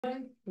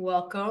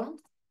Welcome.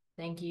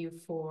 Thank you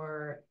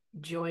for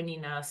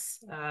joining us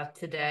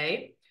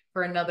today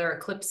for another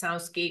Eclipse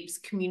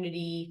Soundscapes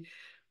community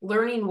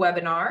learning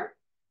webinar.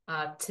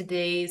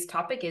 Today's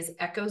topic is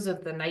Echoes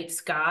of the Night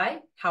Sky,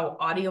 How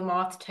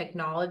AudioMoth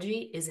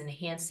Technology is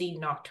Enhancing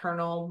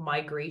Nocturnal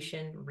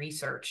Migration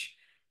Research.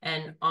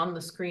 And on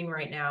the screen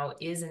right now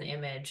is an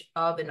image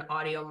of an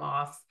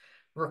AudioMoth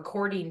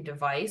recording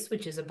device,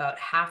 which is about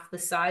half the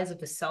size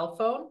of a cell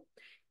phone.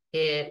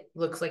 It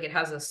looks like it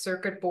has a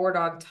circuit board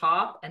on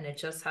top, and it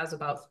just has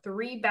about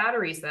 3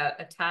 batteries that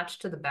attach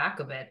to the back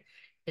of it.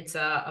 It's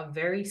a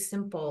very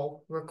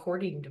simple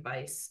recording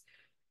device.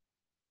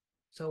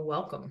 So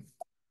welcome.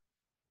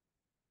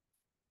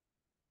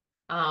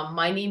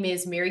 My name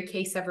is Mary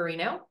Kay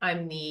Severino.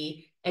 I'm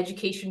the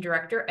Education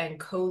Director and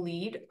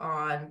co-lead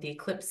on the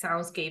Eclipse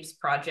Soundscapes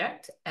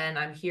project. And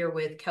I'm here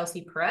with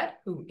Kelsey Perrette,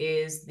 who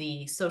is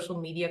the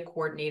social media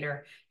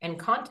coordinator and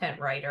content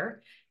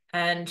writer.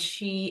 And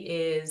she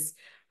is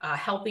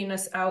helping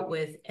us out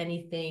with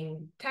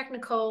anything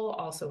technical,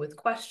 also with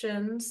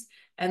questions.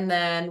 And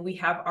then we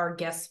have our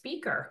guest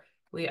speaker.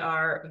 We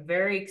are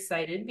very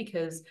excited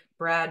because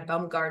Brad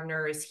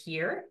Baumgartner is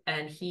here,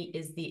 and he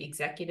is the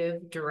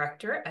executive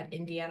director at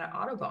Indiana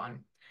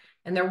Audubon.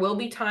 And there will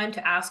be time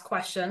to ask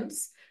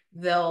questions.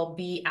 They'll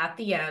be at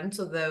the end,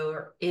 so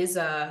there is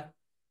a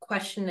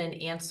question and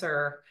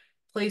answer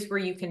place where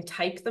you can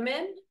type them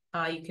in.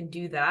 You can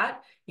do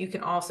that. You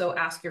can also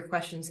ask your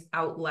questions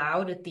out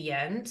loud at the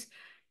end,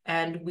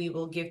 and we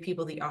will give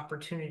people the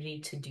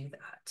opportunity to do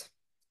that.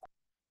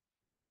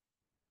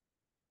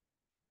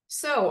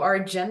 So our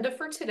agenda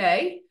for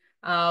today,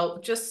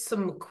 just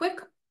some quick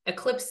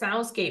Eclipse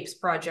Soundscapes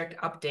project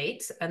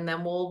updates, and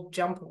then we'll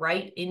jump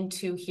right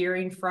into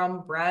hearing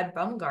from Brad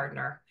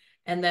Baumgartner,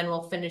 and then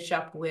we'll finish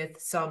up with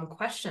some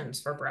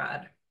questions for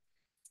Brad.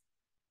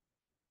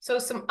 So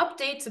some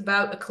updates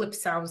about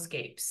Eclipse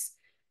Soundscapes.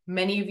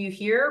 Many of you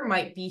here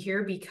might be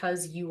here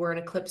because you were an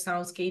Eclipse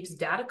Soundscapes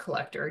data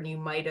collector, and you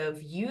might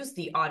have used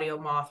the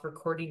AudioMoth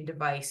recording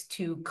device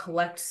to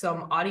collect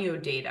some audio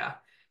data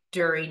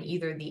during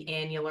either the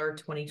annular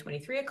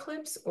 2023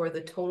 eclipse or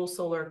the total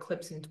solar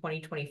eclipse in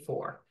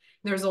 2024.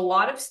 There's a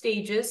lot of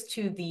stages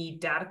to the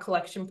data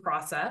collection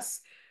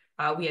process.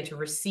 We had to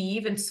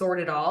receive and sort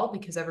it all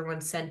because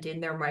everyone sent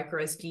in their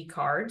micro SD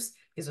cards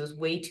because it was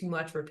way too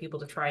much for people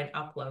to try and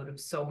upload. It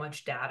was so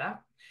much data.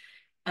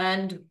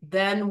 And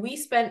then we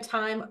spent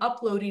time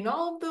uploading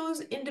all of those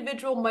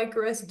individual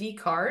micro SD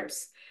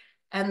cards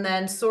and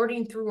then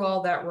sorting through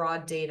all that raw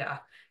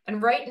data.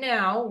 And right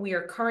now, we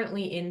are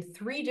currently in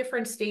 3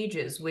 different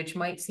stages, which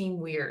might seem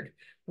weird.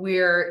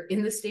 We're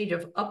in the stage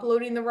of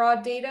uploading the raw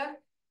data,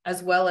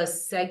 as well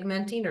as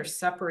segmenting or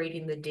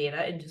separating the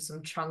data into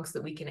some chunks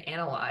that we can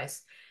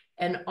analyze,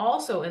 and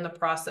also in the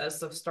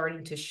process of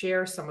starting to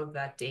share some of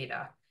that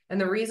data. And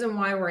the reason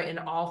why we're in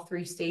all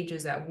 3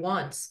 stages at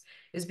once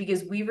is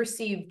because we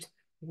received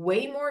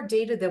way more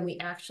data than we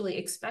actually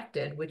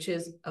expected, which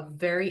is a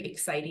very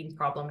exciting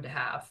problem to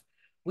have.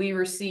 We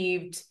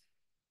received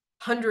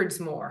hundreds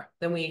more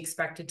than we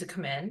expected to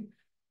come in.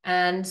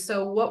 And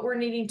so what we're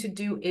needing to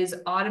do is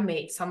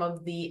automate some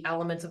of the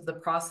elements of the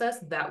process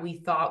that we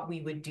thought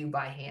we would do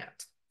by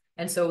hand.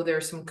 And so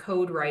there's some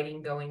code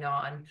writing going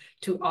on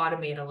to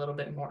automate a little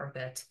bit more of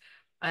it.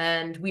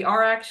 And we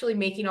are actually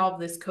making all of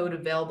this code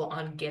available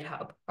on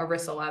GitHub.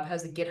 ARISA Lab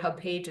has a GitHub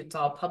page. It's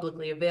all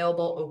publicly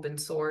available, open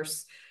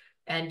source.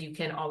 And you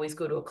can always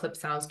go to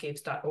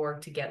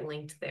eclipsesoundscapes.org to get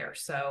linked there.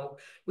 So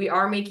we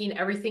are making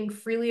everything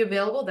freely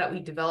available that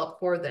we developed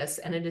for this,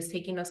 and it is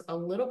taking us a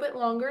little bit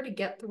longer to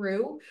get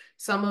through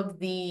some of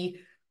the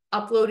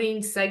uploading,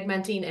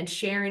 segmenting, and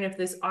sharing of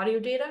this audio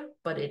data,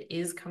 but it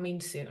is coming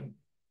soon.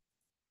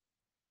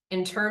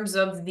 In terms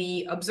of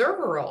the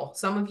observer role,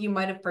 some of you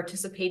might have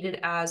participated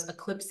as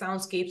Eclipse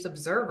Soundscapes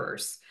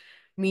observers,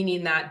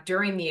 meaning that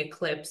during the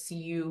eclipse,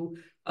 you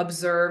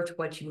observed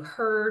what you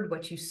heard,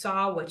 what you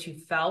saw, what you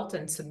felt,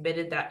 and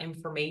submitted that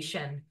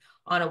information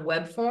on a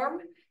web form.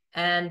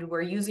 And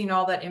we're using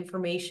all that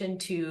information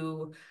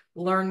to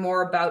learn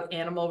more about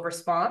animal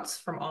response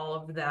from all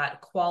of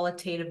that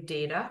qualitative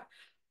data.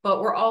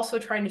 But we're also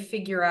trying to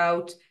figure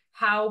out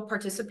how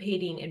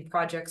participating in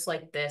projects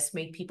like this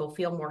make people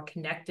feel more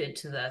connected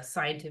to the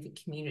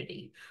scientific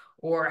community,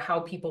 or how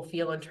people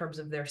feel in terms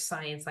of their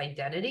science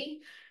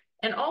identity.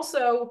 And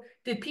also,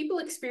 did people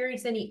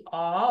experience any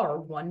awe or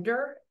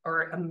wonder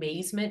or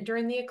amazement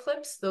during the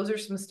eclipse? Those are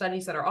some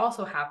studies that are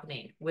also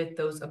happening with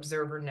those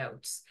observer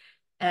notes.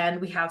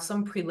 And we have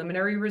some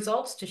preliminary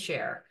results to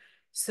share.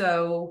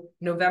 So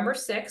November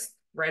 6th,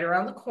 right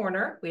around the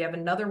corner, we have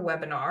another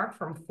webinar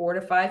from 4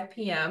 to 5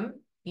 p.m.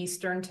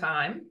 Eastern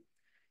Time.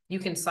 You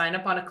can sign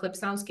up on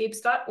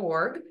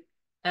eclipsesoundscapes.org,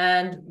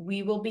 and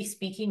we will be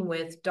speaking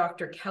with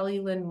Dr. Kelly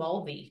Lynn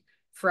Mulvey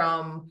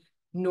from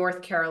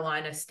North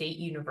Carolina State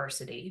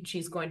University.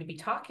 She's going to be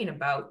talking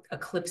about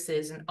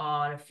eclipses and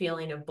awe and a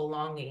feeling of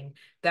belonging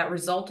that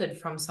resulted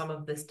from some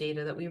of this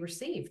data that we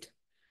received.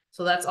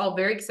 So that's all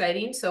very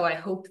exciting. So I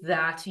hope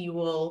that you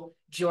will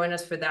join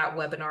us for that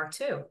webinar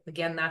too.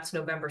 Again, that's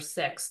November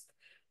 6th.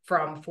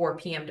 from 4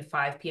 p.m. to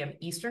 5 p.m.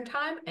 Eastern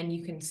time, and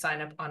you can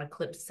sign up on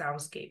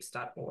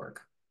eclipsesoundscapes.org.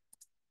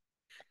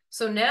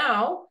 So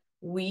now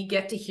we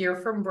get to hear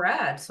from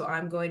Brad. So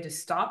I'm going to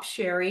stop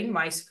sharing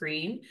my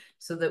screen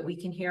so that we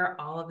can hear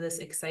all of this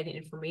exciting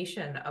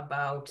information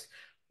about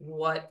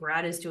what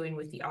Brad is doing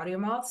with the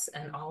AudioMoths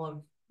and all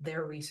of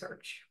their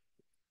research.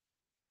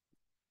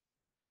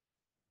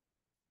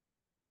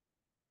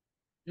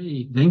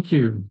 Hey, thank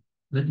you.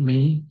 Let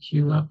me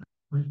queue up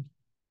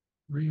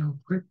real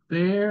quick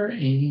there,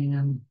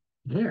 and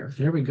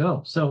there we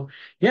go. So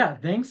yeah,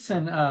 thanks,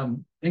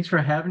 and thanks for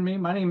having me.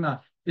 My name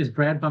is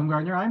Brad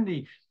Bumgardner. I'm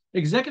the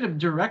executive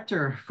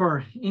director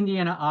for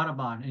Indiana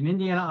Audubon, and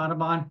Indiana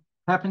Audubon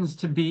happens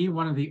to be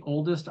one of the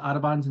oldest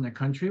Audubons in the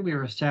country. We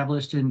were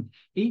established in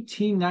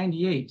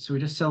 1898, so we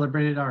just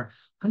celebrated our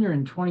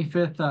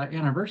 125th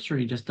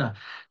anniversary just in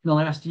the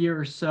last year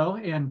or so.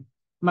 And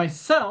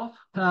myself,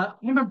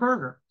 I'm a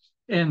birder.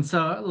 And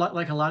so,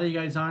 like a lot of you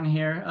guys on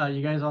here,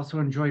 you guys also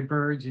enjoy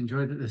birds, you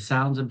enjoy the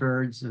sounds of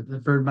birds, the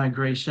bird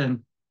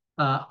migration.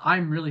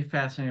 I'm really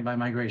fascinated by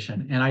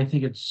migration, and I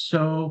think it's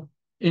so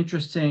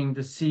interesting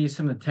to see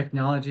some of the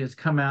technology that's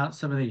come out,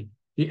 some of the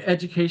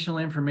educational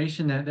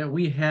information that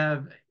we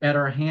have at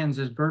our hands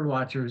as bird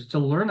watchers to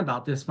learn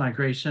about this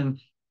migration.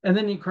 And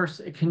then, of course,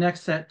 it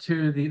connects that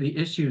to the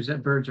issues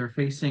that birds are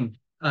facing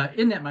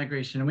in that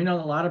migration. And we know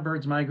that a lot of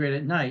birds migrate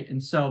at night.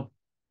 And so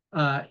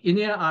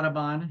Indiana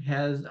Audubon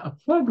has a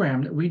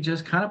program that we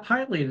just kind of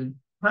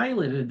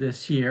piloted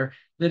this year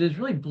that is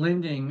really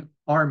blending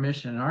our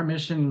mission. Our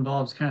mission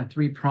involves kind of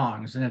three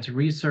prongs, and it's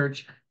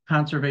research,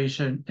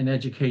 conservation, and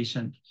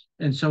education.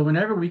 And so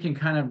whenever we can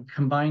kind of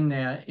combine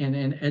that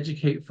and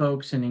educate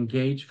folks and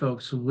engage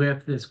folks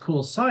with this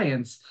cool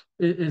science,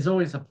 it is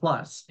always a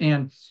plus.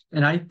 And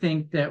I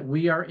think that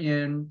we are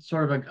in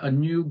sort of a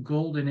new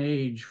golden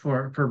age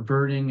for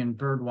birding and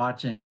bird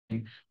watching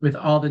with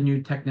all the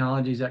new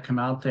technologies that come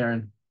out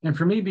there. And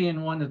for me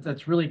being one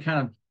that's really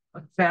kind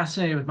of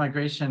fascinated with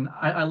migration,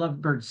 I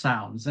love bird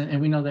sounds. And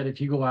we know that if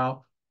you go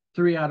out,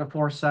 3 out of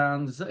 4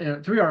 sounds,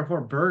 3 out of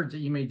 4 birds that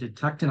you may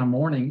detect in a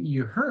morning,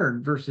 you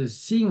heard versus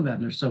seeing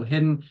them. They're so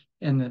hidden,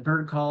 and the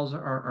bird calls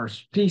are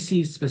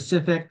species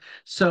specific.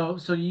 So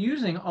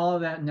using all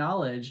of that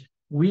knowledge,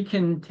 we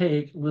can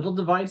take little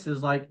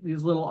devices like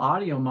these little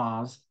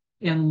AudioMoths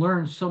and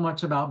learn so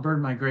much about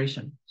bird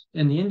migration.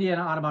 And the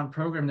Indiana Audubon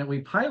program that we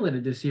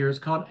piloted this year is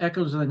called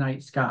Echoes of the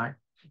Night Sky.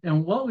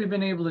 And what we've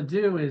been able to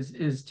do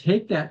is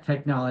take that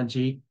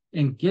technology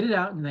and get it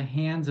out in the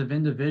hands of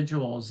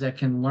individuals that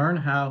can learn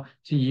how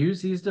to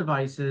use these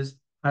devices,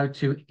 how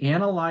to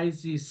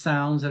analyze these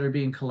sounds that are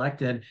being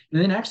collected, and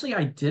then actually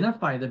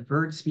identify the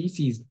bird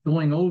species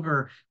going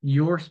over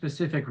your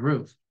specific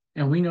roof.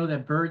 And we know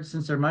that birds,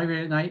 since they're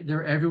migrating at night,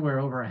 they're everywhere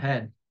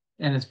overhead.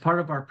 And as part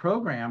of our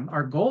program,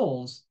 our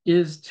goals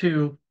is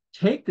to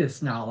take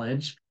this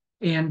knowledge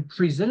and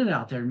present it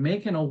out there,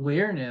 make an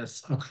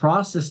awareness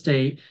across the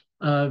state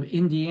of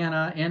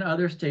Indiana and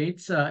other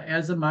states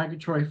as a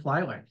migratory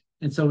flyway.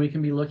 And so we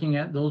can be looking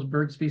at those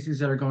bird species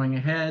that are going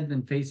ahead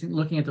and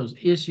looking at those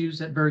issues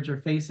that birds are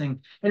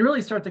facing, and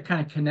really start to kind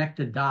of connect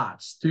the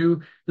dots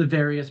through the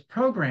various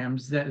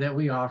programs that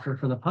we offer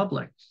for the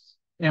public.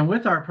 And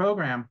with our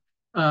program,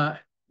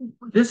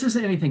 this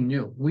isn't anything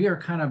new. We are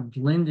kind of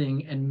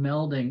blending and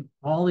melding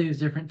all these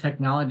different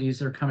technologies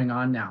that are coming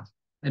on now.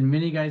 And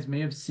many guys may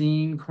have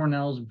seen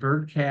Cornell's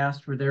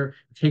Birdcast, where they're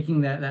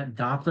taking that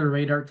Doppler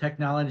radar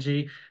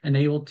technology and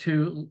able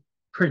to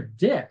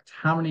predict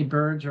how many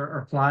birds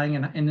are flying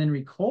and then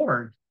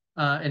record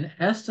an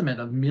estimate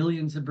of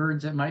millions of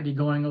birds that might be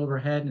going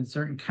overhead in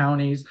certain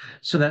counties,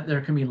 so that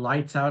there can be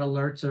lights out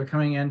alerts that are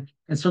coming in.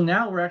 And so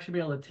now we're actually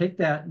able to take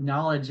that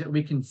knowledge that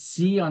we can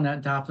see on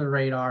that Doppler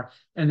radar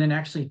and then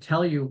actually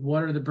tell you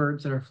what are the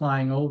birds that are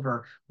flying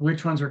over,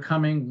 which ones are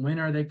coming, when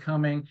are they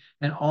coming,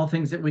 and all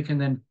things that we can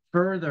then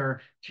further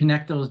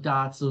connect those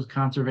dots, those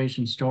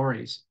conservation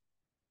stories.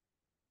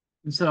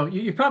 And so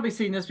you've probably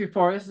seen this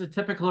before. This is a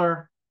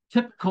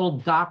typical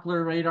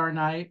Doppler radar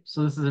night.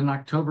 So this is an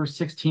October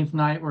 16th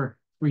night where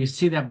you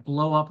see that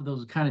blow up of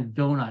those kind of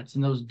donuts,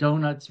 and those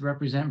donuts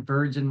represent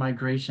birds in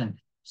migration.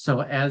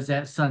 So as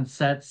that sun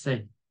sets,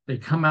 they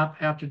come up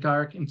after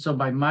dark. And so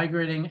by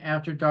migrating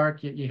after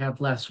dark, you have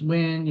less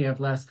wind, you have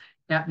less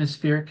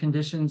atmospheric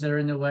conditions that are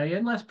in the way,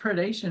 and less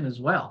predation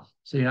as well.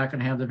 So you're not going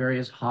to have the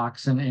various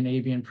hawks and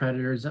avian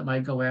predators that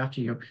might go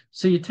after you.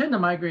 So you tend to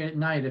migrate at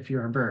night if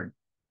you're a bird.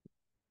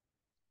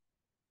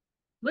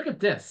 Look at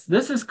this.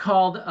 This is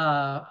called,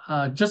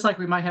 just like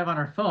we might have on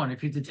our phone.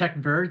 If you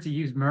detect birds, you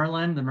use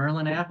Merlin, the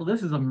Merlin app. Well,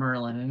 this is a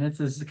Merlin, and it's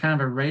this kind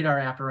of a radar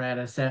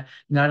apparatus that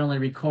not only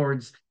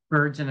records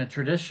birds in a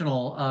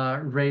traditional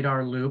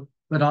radar loop,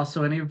 but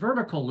also in a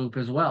vertical loop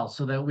as well,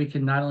 so that we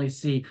can not only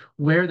see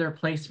where their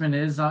placement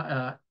is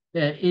at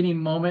any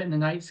moment in the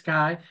night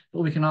sky,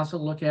 but we can also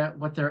look at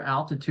what their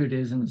altitude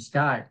is in the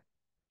sky.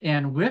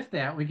 And with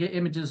that, we get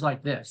images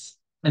like this.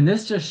 And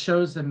this just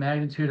shows the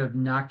magnitude of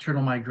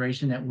nocturnal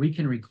migration that we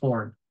can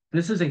record.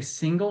 This is a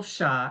single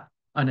shot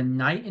on a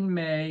night in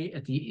May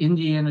at the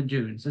Indiana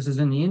Dunes. This is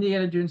in the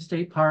Indiana Dunes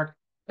State Park.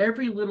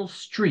 every little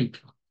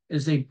streak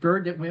is a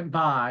bird that went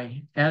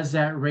by as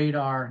that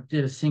radar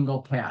did a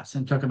single pass,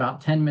 and took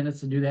about 10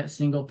 minutes to do that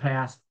single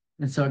pass.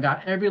 And so it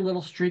got every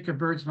little streak of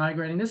birds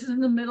migrating. This is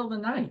in the middle of the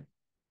night.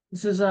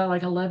 This is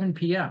like 11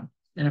 p.m.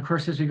 And of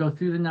course, as we go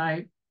through the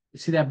night, you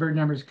see that bird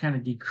numbers kind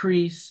of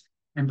decrease.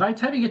 And by the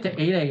time you get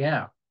to 8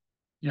 a.m.,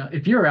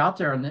 if you're out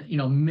there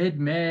in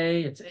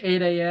mid-May, it's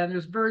 8 a.m.,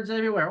 there's birds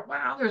everywhere.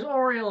 Wow, there's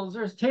orioles,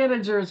 there's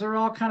tanagers, they're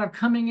all kind of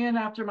coming in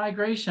after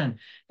migration.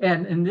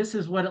 And this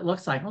is what it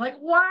looks like. I'm like,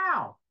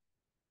 wow,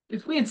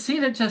 if we had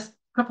seen it just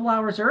a couple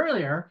hours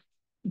earlier,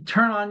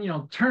 turn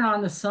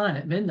on the sun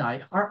at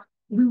midnight,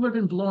 we would have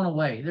been blown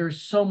away.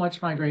 There's so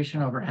much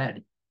migration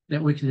overhead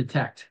that we can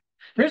detect.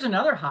 Here's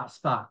another hot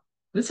spot.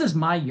 This is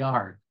my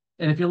yard.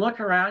 And if you look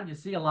around, you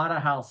see a lot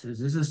of houses.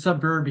 This is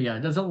suburbia.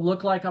 It doesn't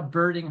look like a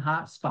birding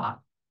hot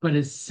spot. But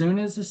as soon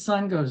as the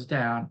sun goes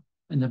down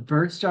and the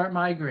birds start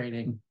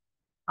migrating,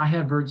 I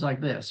have birds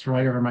like this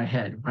right over my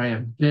head. I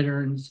have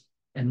bitterns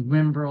and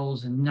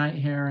whimbrels and night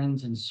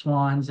herons and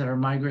swans that are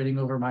migrating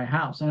over my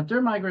house. And if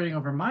they're migrating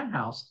over my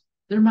house,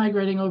 they're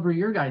migrating over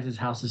your guys'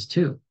 houses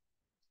too.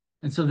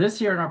 And so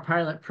this year in our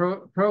pilot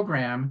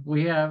program,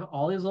 we have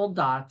all these little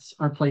dots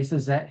are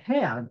places that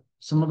have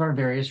some of our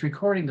various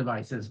recording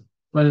devices,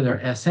 whether they're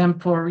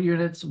SM4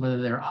 units,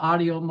 whether they're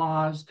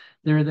AudioMoths.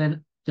 They're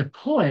then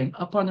deploying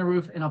up on the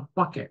roof in a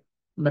bucket.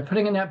 And by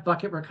putting in that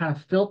bucket, we're kind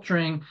of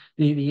filtering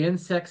the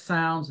insect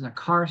sounds and the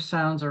car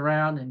sounds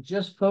around and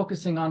just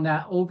focusing on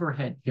that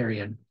overhead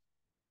period.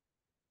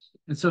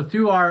 And so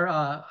through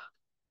our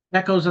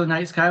Echoes of the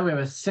Night Sky, we have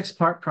a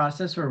 6-part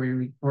process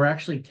where we're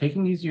actually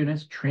taking these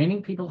units,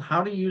 training people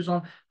how to use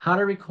them, how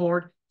to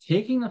record,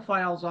 taking the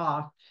files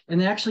off, and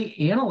then actually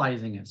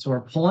analyzing it. So we're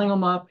pulling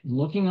them up,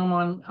 looking them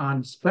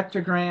on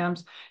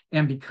spectrograms,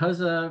 and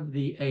because of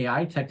the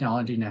AI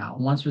technology now,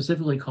 one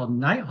specifically called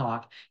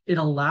Nighthawk, it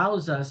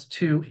allows us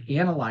to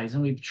analyze,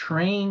 and we've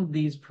trained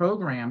these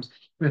programs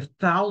with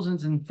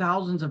thousands and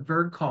thousands of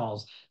bird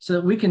calls so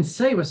that we can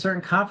say with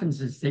certain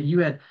confidences that you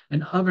had an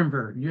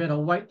ovenbird, you had a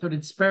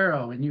white-throated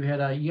sparrow, and you had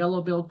a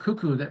yellow-billed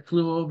cuckoo that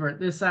flew over at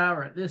this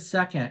hour, at this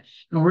second.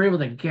 And we're able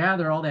to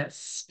gather all that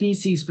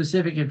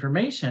species-specific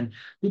information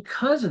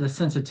because of the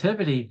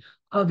sensitivity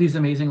of these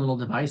amazing little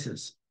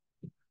devices.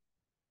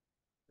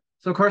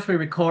 So, of course, we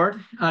record.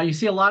 You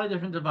see a lot of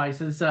different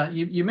devices.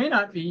 You may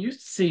not be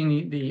used to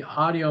seeing the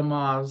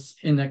AudioMoths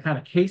in that kind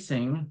of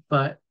casing,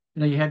 but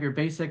you have your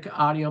basic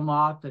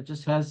AudioMoth that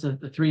just has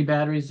the 3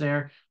 batteries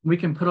there. We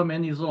can put them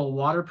in these little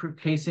waterproof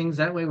casings.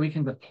 That way we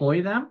can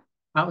deploy them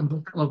out in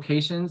different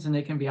locations, and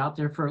they can be out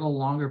there for a little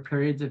longer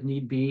periods if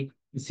need be.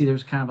 You see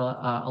there's kind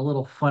of a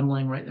little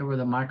funneling right there where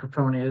the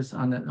microphone is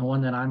on the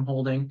one that I'm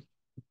holding.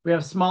 We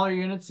have smaller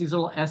units, these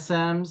little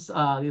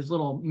SMs, these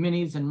little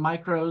minis and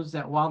micros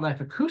that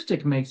Wildlife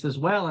Acoustic makes as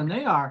well. And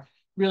they are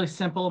really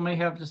simple, may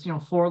have just,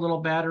 4 little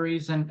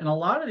batteries. And a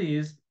lot of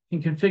these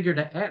can configure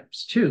to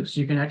apps too.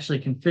 So you can actually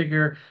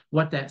configure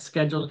what that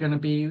schedule is going to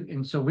be.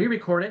 And so we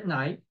record at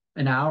night,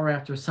 an hour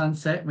after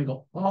sunset, and we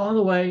go all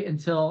the way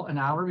until an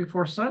hour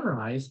before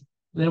sunrise.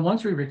 Then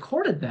once we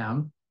recorded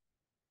them,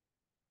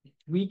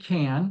 we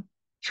can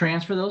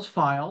transfer those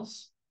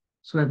files.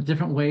 So we have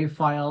different WAV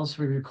files.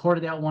 We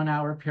recorded that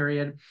 1-hour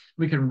period.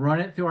 We can run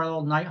it through our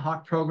little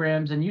Nighthawk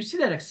programs. And you see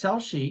that Excel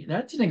sheet,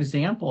 that's an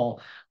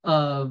example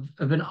of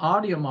an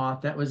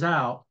AudioMoth that was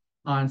out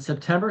on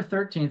September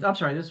 13th. I'm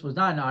sorry, this was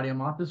not an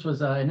AudioMoth. This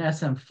was an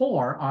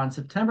SM4 on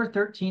September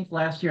 13th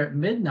last year at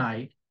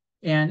midnight.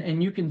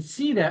 And you can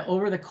see that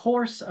over the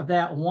course of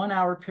that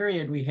 1-hour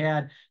period, we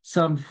had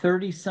some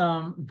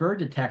 30-some bird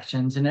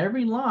detections, and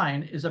every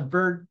line is a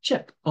bird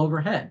chip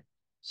overhead.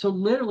 So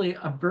literally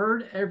a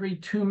bird every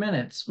 2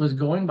 minutes was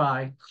going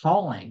by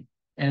calling.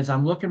 And as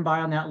I'm looking by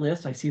on that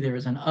list, I see there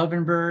is an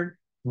ovenbird,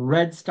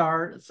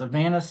 redstart,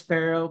 Savannah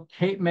sparrow,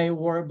 Cape May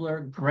warbler,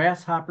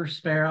 grasshopper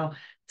sparrow.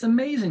 It's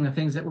amazing the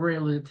things that we're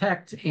able to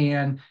detect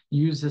and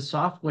use this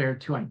software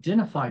to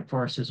identify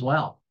for us as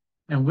well.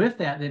 And with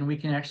that, then we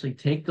can actually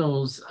take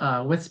those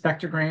with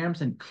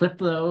spectrograms and clip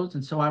those.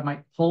 And so I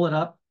might pull it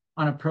up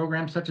on a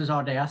program such as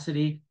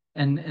Audacity,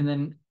 and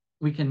then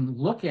we can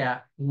look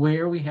at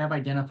where we have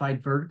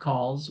identified bird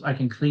calls. I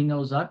can clean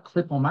those up,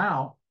 clip them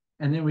out,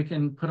 and then we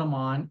can put them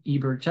on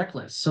eBird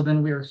checklists. So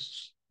then we're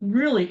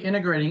really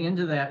integrating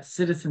into that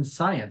citizen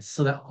science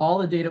so that all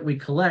the data we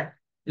collect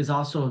is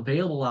also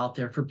available out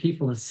there for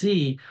people to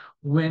see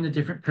when the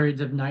different periods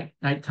of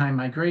nighttime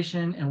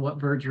migration and what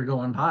birds are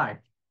going by.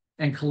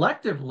 And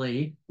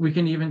collectively, we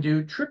can even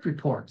do trip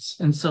reports.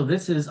 And so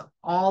this is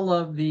all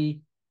of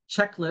the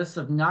checklists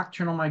of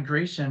nocturnal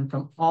migration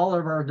from all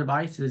of our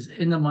devices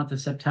in the month of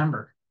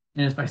September.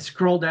 And if I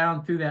scroll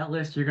down through that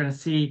list, you're going to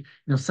see,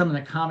 some of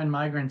the common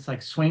migrants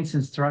like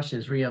Swainson's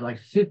thrushes, where you have like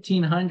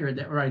 1,500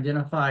 that were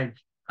identified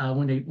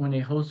when they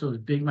host those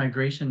big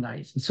migration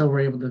nights. And so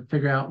we're able to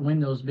figure out when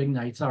those big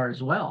nights are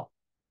as well.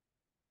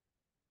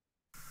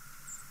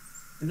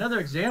 Another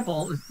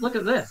example is, look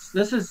at this.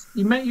 This is,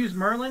 you might use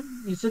Merlin.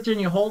 You sit there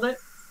and you hold it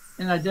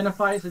and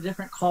identifies the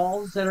different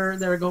calls that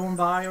are going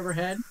by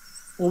overhead.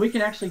 Well, we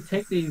can actually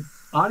take these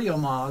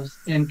AudioMoths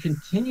and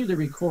continue the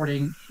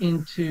recording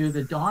into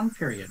the dawn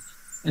period.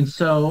 And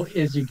so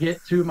as you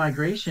get through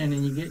migration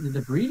and you get into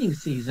the breeding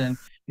season,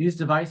 these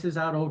devices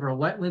out over a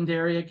wetland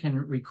area can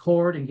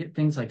record and get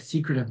things like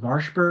secretive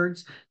marsh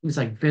birds, things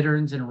like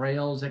bitterns and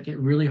rails that get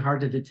really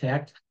hard to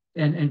detect.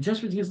 And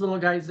just with these little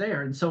guys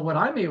there. And so what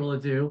I'm able to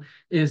do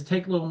is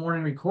take little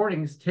morning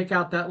recordings, take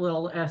out that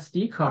little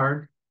SD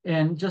card,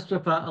 and just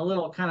with a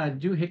little kind of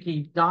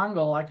doohickey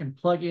dongle, I can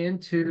plug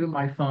into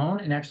my phone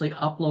and actually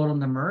upload them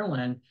to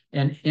Merlin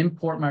and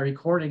import my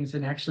recordings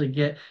and actually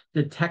get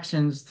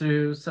detections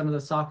through some of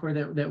the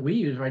software that we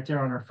use right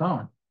there on our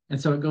phone. And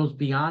so it goes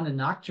beyond a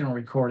nocturnal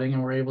recording,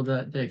 and we're able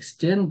to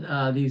extend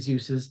these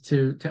uses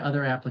to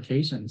other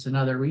applications and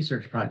other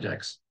research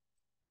projects.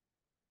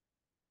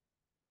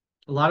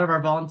 A lot of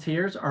our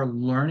volunteers are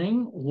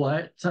learning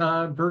what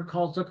bird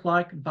calls look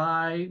like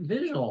by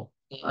visual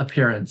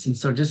appearance. And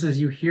so just as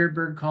you hear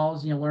bird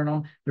calls and you learn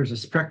them, there's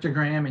a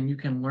spectrogram and you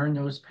can learn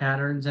those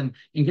patterns and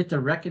get to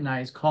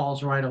recognize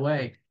calls right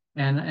away.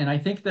 And I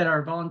think that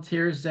our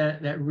volunteers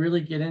that really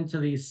get into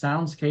these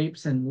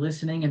soundscapes and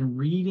listening and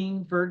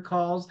reading bird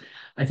calls,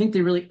 I think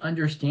they really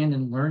understand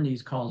and learn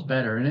these calls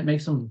better. And it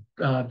makes them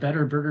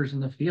better birders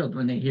in the field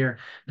when they hear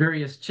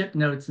various chip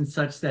notes and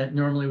such that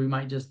normally we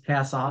might just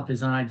pass off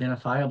as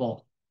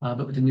unidentifiable.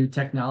 But with the new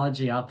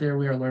technology out there,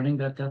 we are learning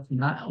that that's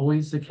not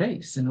always the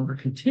case. And we're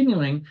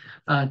continuing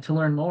to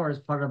learn more as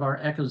part of our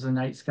Echoes of the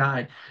Night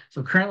Sky.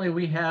 So currently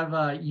we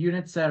have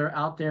units that are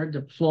out there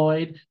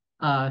deployed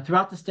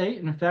throughout the state.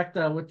 And in fact,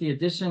 with the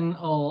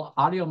additional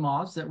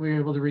AudioMoths that we were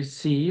able to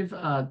receive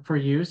for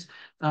use,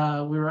 we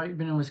were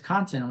even in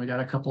Wisconsin. We got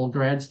a couple of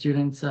grad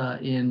students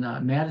in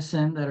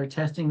Madison that are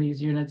testing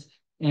these units,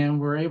 and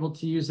we're able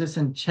to use this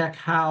and check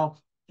how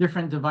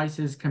different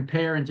devices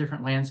compare in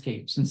different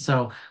landscapes. And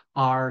so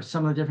are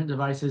some of the different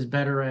devices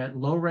better at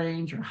low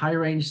range or high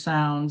range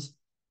sounds?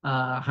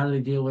 How do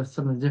they deal with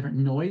some of the different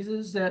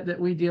noises that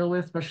we deal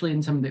with, especially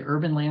in some of the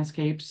urban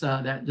landscapes,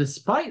 that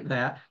despite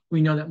that,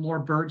 we know that more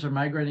birds are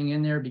migrating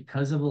in there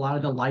because of a lot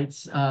of the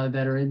lights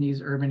that are in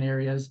these urban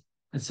areas.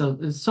 And so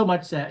there's so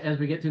much that as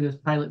we get through this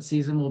pilot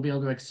season, we'll be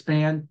able to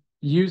expand,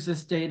 use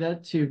this data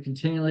to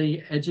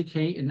continually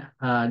educate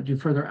and do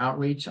further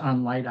outreach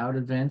on light out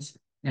events.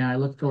 And I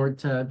look forward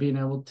to being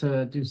able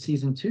to do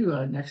season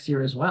 2 next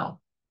year as well.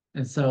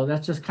 And so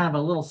that's just kind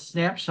of a little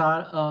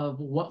snapshot of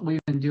what we've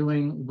been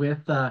doing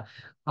with our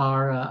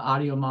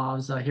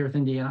AudioMoths here with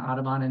Indiana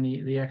Audubon and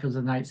the Echoes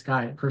of the Night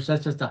Sky. Of course,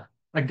 that's just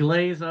a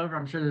glaze over.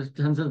 I'm sure there's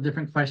tons of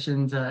different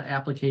questions,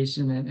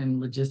 application and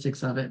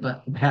logistics of it,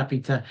 but I'm happy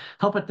to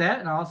help with that.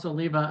 And I'll also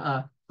leave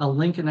a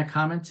link in the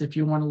comments if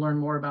you want to learn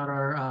more about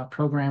our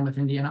program with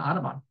Indiana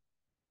Audubon.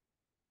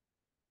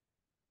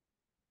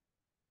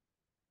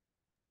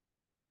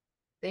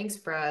 Thanks,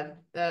 Brad.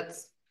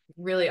 That's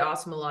really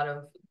awesome. A lot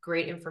of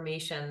great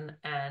information.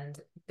 And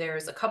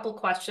there's a couple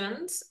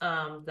questions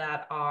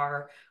that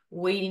are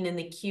waiting in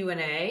the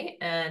Q&A,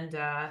 and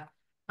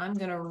I'm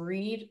going to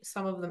read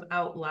some of them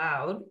out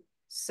loud.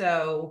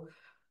 So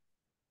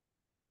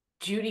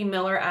Judy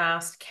Miller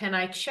asked, can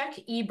I check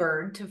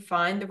eBird to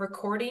find the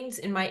recordings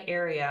in my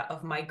area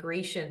of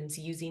migrations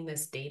using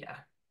this data?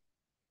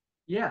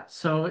 Yeah,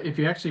 so if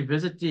you actually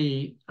visit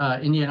the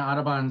Indiana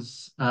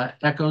Audubon's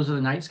Echoes of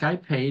the Night Sky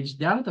page,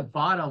 down at the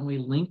bottom, we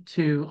link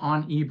to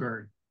on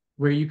eBird,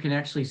 where you can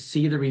actually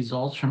see the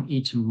results from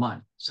each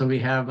month. So we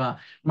have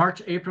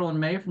March, April, and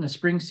May from the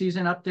spring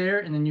season up there,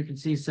 and then you can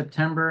see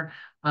September,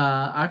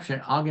 actually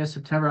August,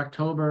 September,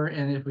 October,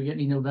 and if we get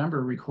any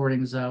November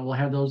recordings, we'll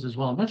have those as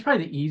well. And that's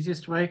probably the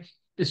easiest way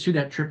is through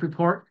that trip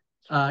report.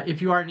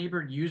 If you are an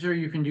eBird user,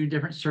 you can do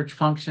different search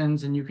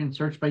functions, and you can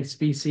search by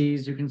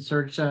species. You can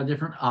search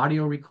different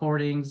audio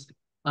recordings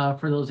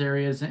for those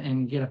areas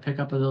and get a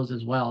pickup of those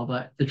as well.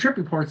 But the trip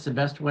report's the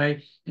best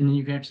way, and then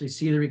you can actually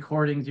see the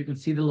recordings. You can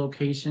see the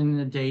location,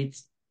 the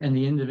dates, and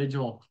the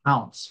individual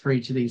counts for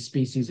each of these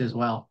species as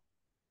well.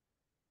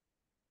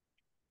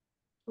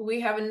 We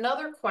have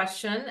another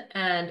question,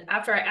 and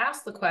after I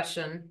ask the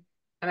question,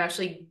 I'm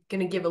actually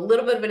going to give a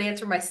little bit of an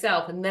answer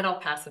myself, and then I'll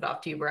pass it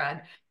off to you,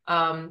 Brad.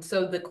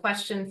 So the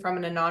question from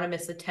an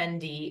anonymous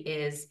attendee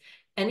is,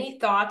 any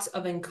thoughts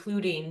of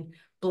including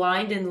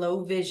blind and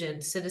low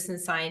vision citizen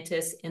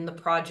scientists in the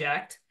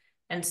project?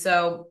 And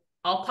so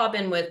I'll pop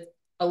in with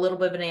a little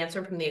bit of an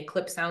answer from the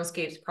Eclipse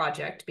Soundscapes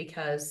project,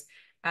 because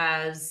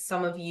as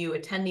some of you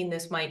attending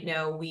this might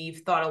know,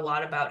 we've thought a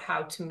lot about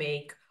how to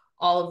make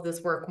all of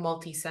this work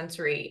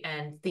multi-sensory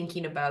and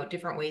thinking about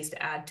different ways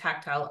to add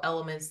tactile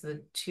elements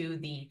to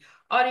the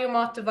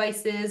AudioMoth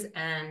devices.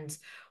 And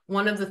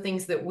one of the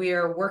things that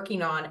we're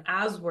working on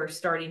as we're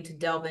starting to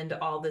delve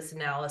into all this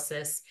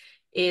analysis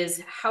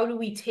is how do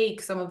we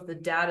take some of the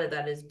data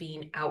that is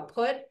being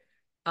output,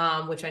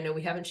 which I know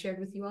we haven't shared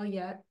with you all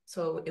yet,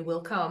 so it will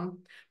come,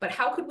 but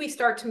how could we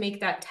start to make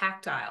that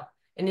tactile?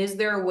 And is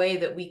there a way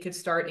that we could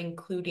start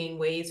including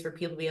ways for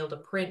people to be able to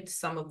print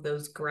some of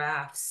those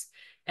graphs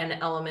and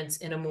elements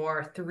in a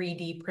more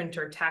 3D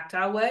printer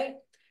tactile way?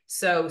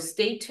 So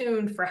stay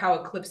tuned for how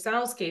Eclipse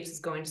Soundscapes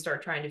is going to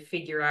start trying to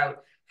figure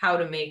out how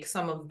to make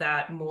some of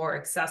that more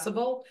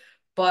accessible.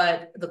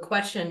 But the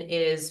question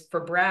is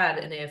for Brad,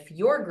 and if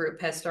your group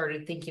has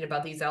started thinking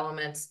about these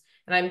elements,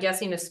 and I'm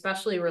guessing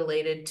especially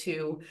related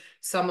to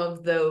some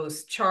of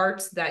those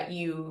charts that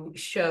you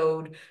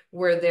showed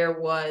where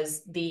there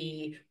was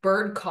the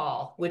bird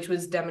call, which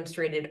was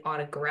demonstrated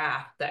on a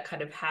graph that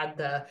kind of had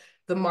the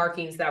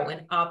markings that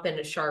went up in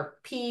a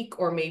sharp peak,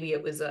 or maybe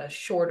it was a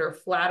shorter,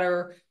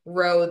 flatter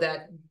row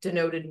that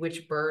denoted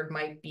which bird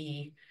might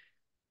be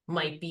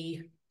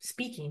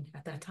speaking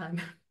at that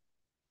time.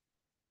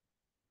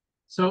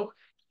 So,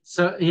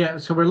 yeah,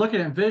 so we're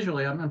looking at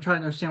visually. I'm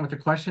trying to understand what the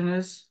question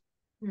is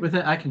with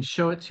it. I can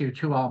show it to you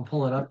too. I'll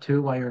pull it up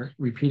too while you're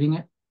repeating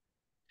it.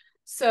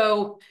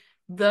 So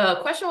the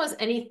question was,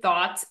 any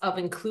thoughts of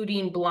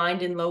including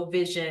blind and low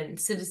vision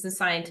citizen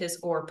scientists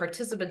or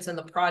participants in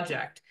the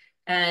project?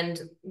 And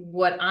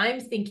what I'm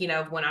thinking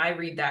of when I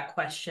read that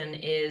question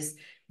is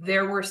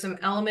there were some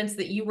elements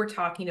that you were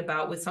talking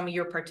about with some of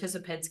your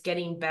participants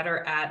getting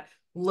better at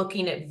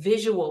looking at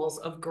visuals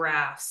of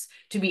graphs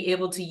to be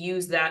able to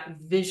use that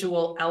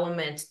visual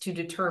element to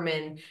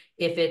determine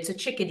if it's a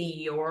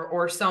chickadee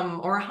or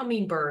a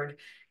hummingbird.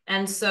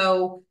 And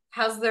so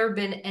has there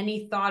been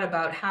any thought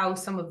about how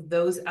some of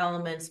those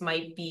elements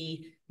might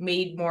be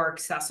made more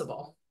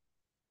accessible?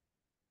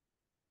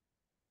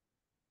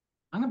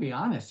 I'm gonna be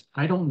honest,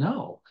 I don't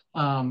know.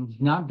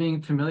 Not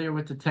being familiar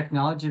with the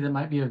technology that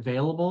might be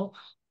available,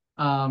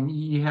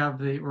 you have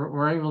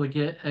we're able to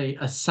get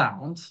a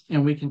sound,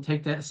 and we can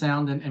take that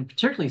sound and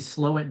particularly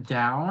slow it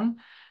down.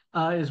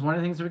 Is one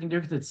of the things that we can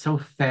do because it's so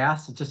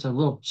fast. It's just a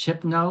little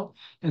chip note,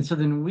 and so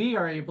then we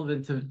are able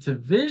to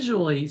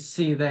visually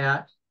see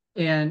that.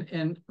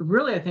 And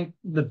really, I think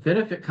the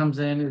benefit comes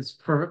in is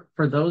for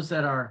those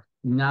that are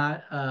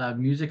not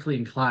musically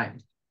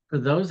inclined, for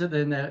those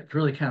that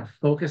really kind of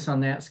focus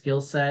on that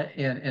skill set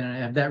and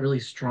have that really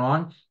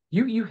strong,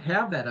 you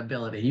have that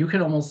ability. You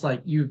can almost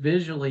like you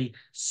visually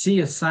see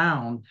a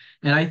sound.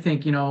 And I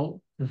think,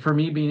 for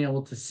me being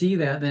able to see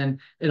that, then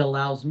it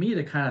allows me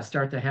to kind of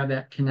start to have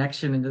that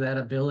connection into that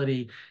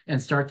ability and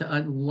start to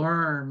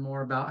learn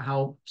more about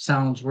how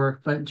sounds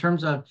work. But in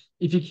terms of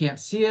if you can't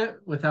see it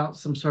without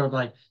some sort of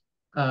like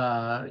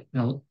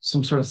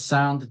some sort of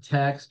sound to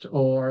text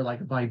or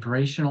like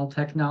vibrational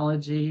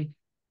technology,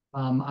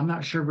 I'm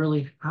not sure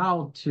really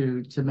how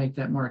to make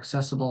that more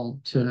accessible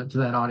to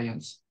that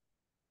audience.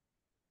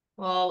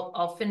 Well,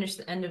 I'll finish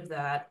the end of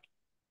that.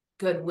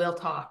 Good, we'll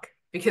talk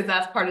because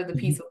that's part of the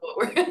piece Mhm. of what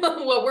we're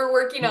what we're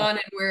working Cool. on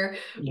and where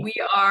Yeah. we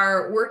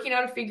are working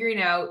on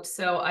figuring out.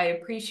 So I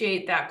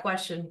appreciate that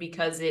question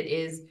because it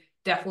is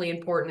definitely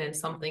important and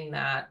something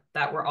that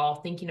we're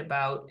all thinking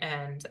about.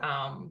 And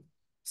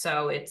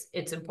so it's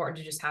important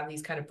to just have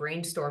these kind of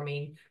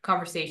brainstorming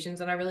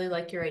conversations. And I really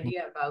like your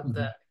idea about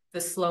Mhm.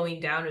 the slowing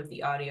down of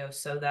the audio.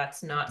 So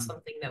that's not Mhm.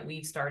 something that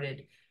we've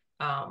started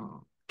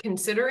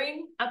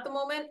considering at the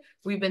moment.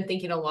 We've been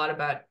thinking a lot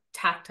about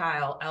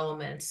tactile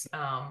elements.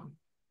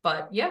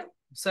 But yeah,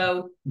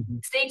 so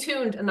Mhm. stay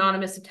tuned,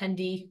 anonymous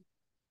attendee.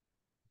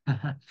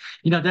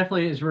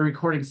 Definitely as we're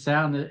recording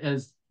sound,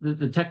 as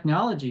the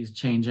technology is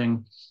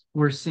changing,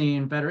 we're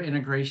seeing better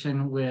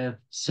integration with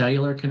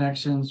cellular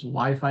connections,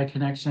 Wi-Fi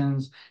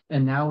connections,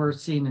 and now we're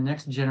seeing the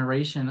next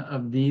generation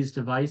of these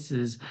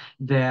devices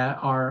that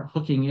are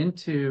hooking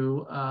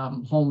into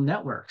home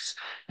networks.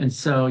 And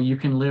so you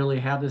can literally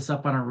have this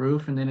up on a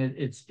roof, and then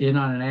it's in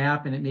on an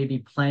app, and it may be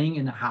playing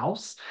in the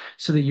house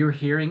so that you're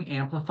hearing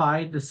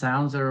amplified the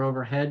sounds that are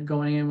overhead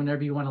going in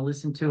whenever you want to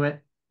listen to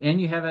it. And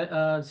you have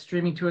it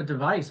streaming to a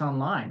device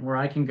online where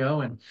I can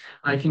go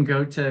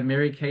to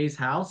Mary Kay's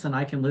house and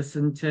I can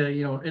listen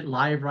to it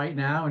live right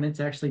now, and it's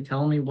actually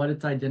telling me what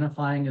it's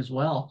identifying as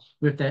well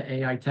with that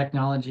AI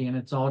technology, and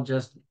it's all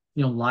just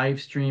live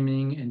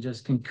streaming and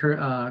just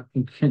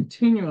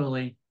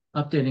continually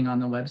updating on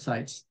the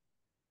websites.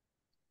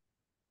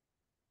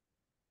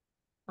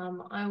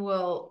 I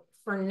will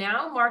for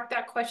now mark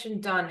that question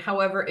done.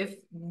 However, if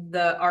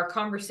our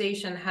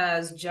conversation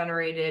has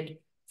generated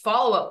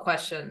follow-up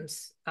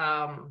questions,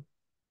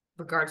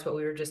 regards to what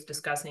we were just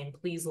discussing,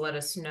 please let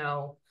us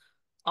know.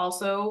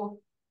 Also,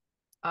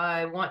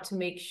 I want to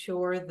make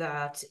sure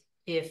that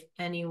if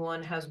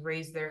anyone has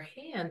raised their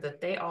hand,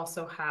 that they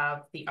also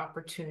have the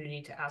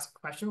opportunity to ask a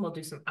question. We'll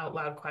do some out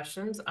loud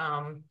questions.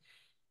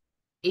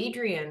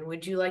 Adrian,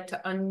 would you like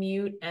to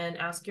unmute and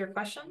ask your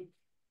question?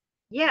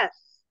 Yes.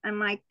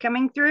 Am I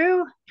coming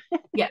through?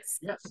 Yes.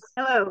 Yes.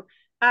 Hello.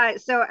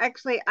 So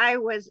actually, I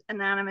was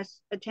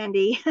anonymous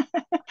attendee.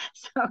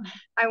 So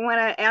I want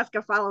to ask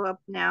a follow-up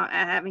now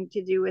having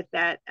to do with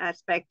that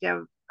aspect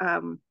of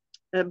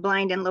the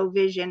blind and low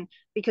vision,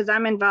 because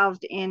I'm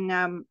involved in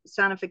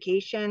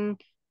sonification,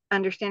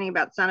 understanding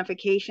about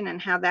sonification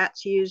and how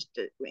that's used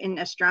in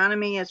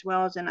astronomy as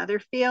well as in other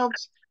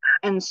fields.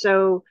 And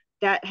so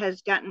that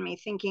has gotten me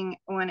thinking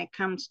when it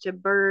comes to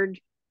bird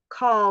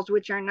calls,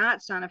 which are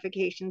not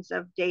sonifications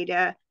of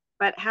data,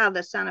 but how the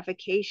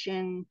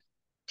sonification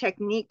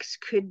techniques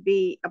could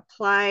be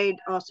applied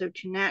also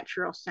to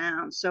natural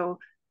sounds. So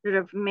sort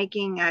of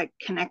making a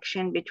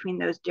connection between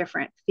those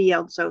different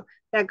fields. So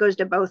that goes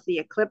to both the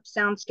Eclipse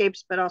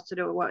Soundscapes, but also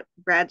to what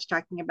Brad's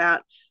talking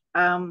about.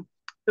 So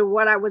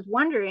what I was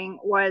wondering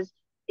was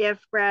if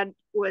Brad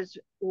was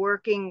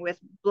working with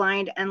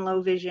blind and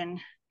low vision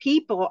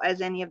people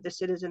as any of the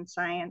citizen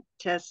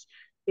scientists,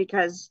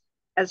 because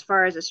as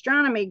far as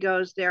astronomy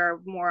goes, there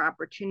are more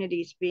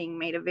opportunities being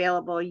made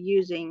available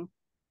using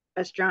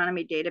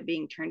astronomy data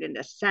being turned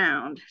into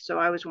sound. So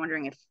I was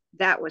wondering if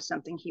that was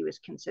something he was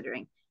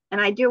considering.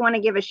 And I do want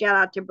to give a shout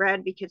out to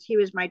Brad because he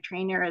was my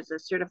trainer as a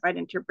certified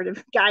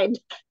interpretive guide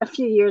a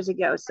few years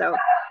ago. So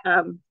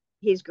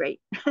he's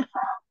great.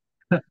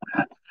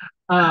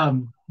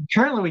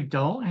 Currently, we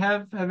don't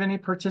have any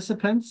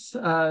participants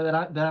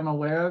that I'm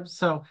aware of.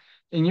 So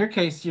in your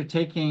case, you're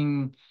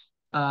taking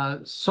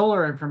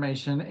solar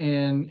information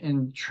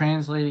and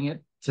translating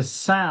it to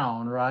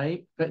sound,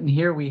 right? But in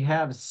here we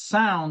have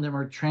sound and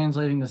we're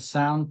translating the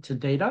sound to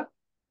data.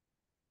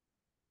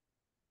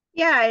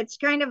 Yeah, it's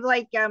kind of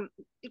like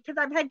because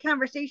I've had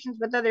conversations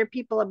with other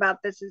people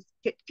about this. Is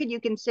could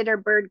you consider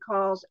bird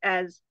calls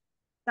as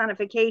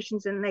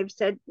sonifications? And they've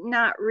said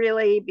not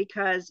really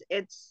because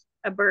it's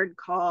a bird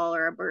call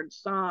or a bird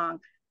song.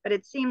 But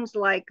it seems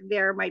like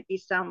there might be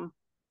some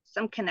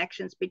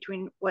connections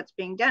between what's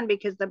being done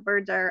because the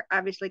birds are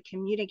obviously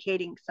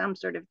communicating some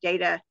sort of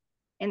data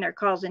in their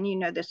calls, and you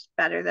know this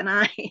better than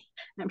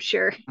I'm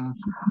sure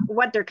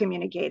what they're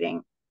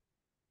communicating.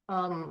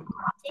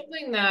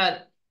 Something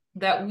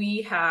that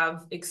we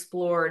have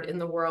explored in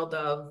the world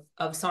of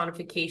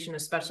sonification,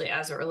 especially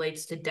as it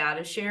relates to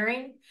data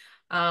sharing,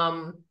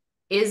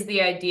 is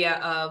the idea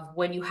of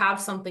when you have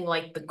something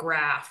like the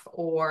graph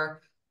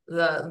or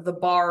the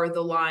bar or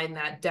the line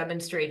that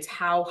demonstrates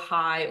how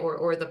high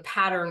or the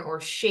pattern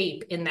or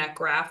shape in that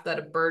graph that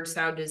a bird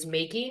sound is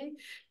making,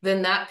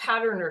 then that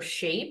pattern or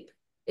shape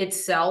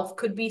itself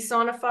could be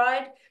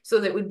sonified.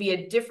 So that would be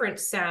a different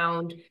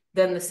sound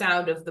than the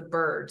sound of the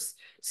birds.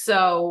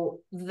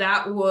 So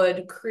that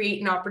would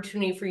create an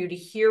opportunity for you to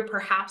hear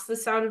perhaps the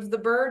sound of the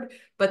bird,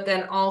 but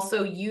then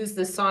also use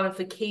the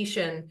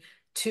sonification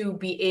to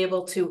be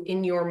able to,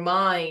 in your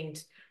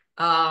mind,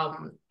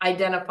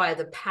 identify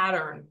the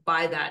pattern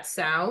by that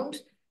sound.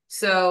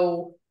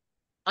 So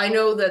I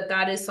know that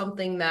that is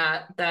something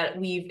that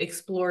we've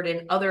explored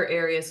in other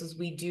areas as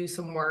we do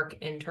some work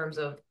in terms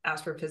of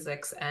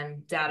astrophysics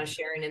and data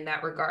sharing in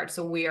that regard.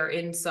 So we are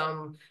in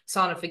some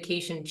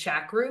sonification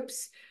chat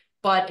groups,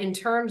 but in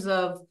terms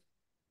of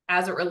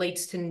as it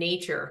relates to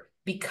nature,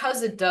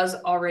 because it does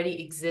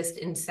already exist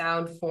in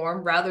sound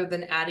form, rather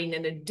than adding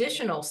an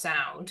additional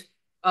sound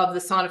of the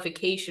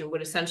sonification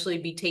would essentially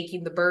be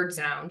taking the bird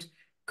sound,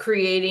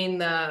 creating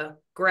the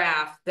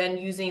graph, then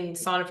using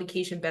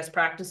sonification best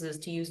practices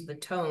to use the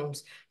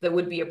tones that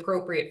would be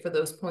appropriate for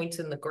those points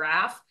in the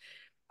graph.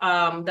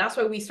 That's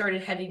why we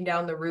started heading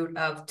down the route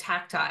of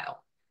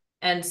tactile.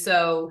 And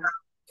so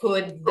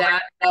could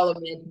that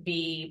element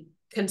be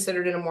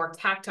considered in a more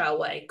tactile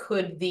way?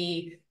 Could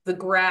the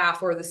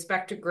graph or the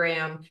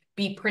spectrogram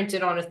be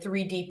printed on a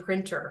 3D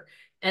printer?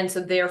 And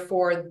so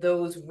therefore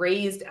those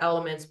raised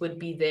elements would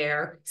be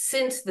there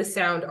since the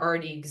sound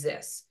already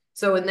exists.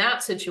 So in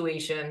that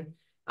situation,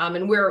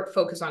 and we're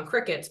focused on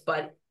crickets,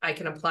 but I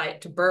can apply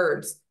it to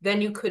birds,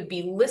 then you could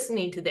be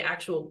listening to the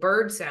actual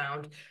bird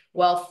sound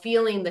while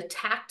feeling the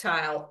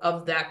tactile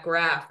of that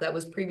graph that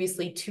was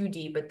previously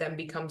 2D, but then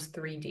becomes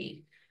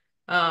 3D.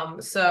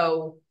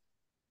 So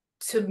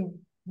to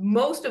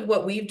most of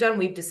what we've done,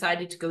 we've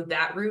decided to go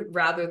that route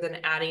rather than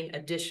adding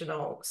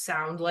additional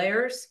sound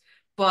layers.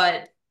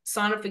 But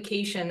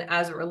sonification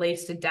as it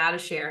relates to data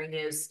sharing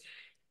is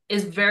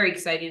very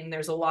exciting, and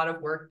there's a lot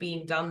of work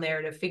being done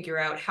there to figure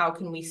out how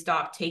can we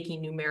stop taking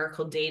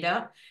numerical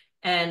data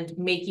and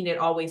making it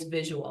always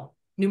visual.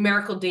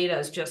 Numerical data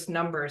is just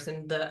numbers,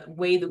 and the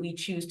way that we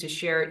choose to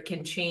share it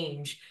can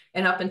change.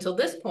 And up until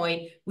this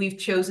point, we've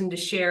chosen to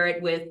share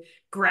it with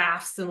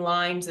graphs and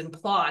lines and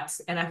plots,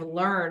 and I've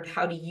learned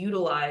how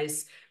to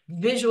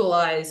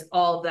visualize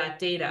all of that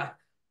data.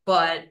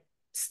 But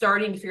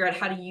starting to figure out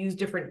how to use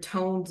different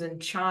tones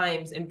and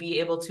chimes and be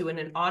able to, in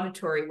an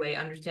auditory way,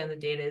 understand the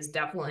data is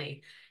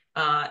definitely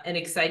an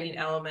exciting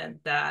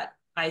element that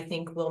I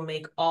think will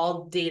make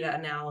all data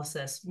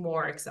analysis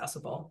more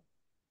accessible.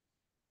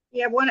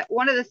 Yeah,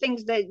 one of the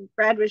things that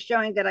Brad was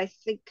showing that I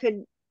think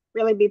could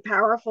really be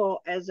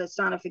powerful as a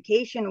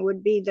sonification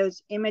would be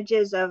those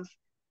images of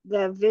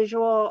the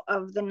visual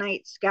of the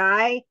night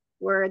sky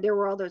where there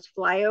were all those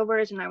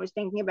flyovers. And I was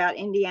thinking about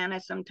Indiana,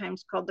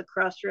 sometimes called the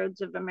crossroads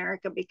of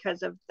America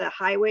because of the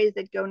highways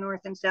that go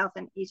north and south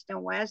and east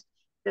and west.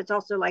 It's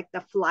also like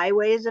the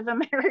flyways of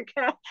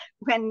America.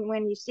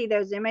 When you see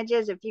those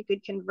images, if you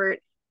could convert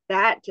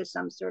that to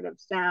some sort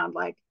of sound,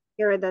 like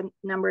here are the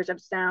numbers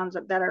of sounds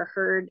that are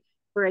heard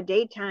for a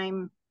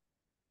daytime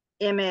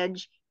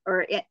image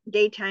or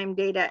daytime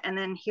data, and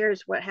then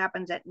here's what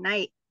happens at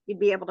night, you'd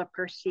be able to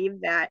perceive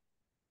that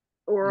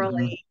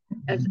orally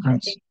as in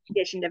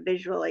addition to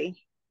visually.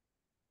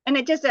 And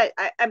it just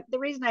the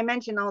reason I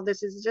mention all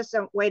this is just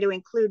a way to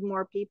include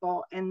more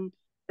people in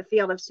the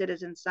field of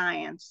citizen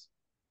science.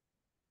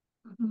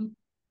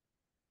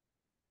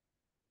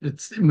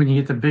 It's when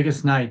you get the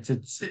biggest nights,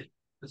 it's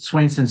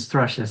Swainson's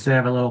thrushes. They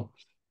have a little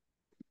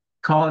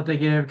call that they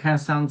give, kind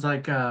of sounds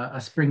like a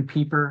spring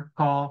peeper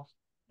call.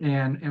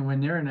 And when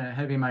they're in a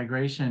heavy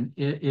migration,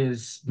 it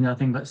is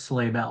nothing but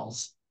sleigh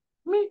bells.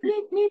 Meep,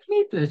 meep, meep,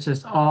 meep. It's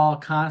just all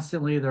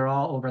constantly, they're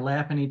all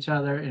overlapping each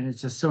other, and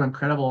it's just so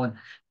incredible. And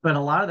but a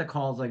lot of the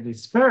calls, like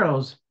these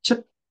sparrows,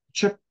 chip,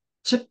 chip,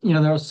 chip,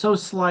 they're so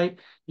slight,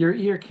 your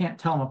ear can't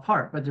tell them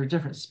apart, but they're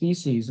different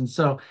species. And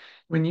so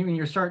when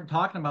you're starting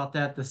talking about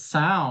that, the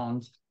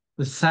sound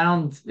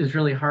is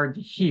really hard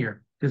to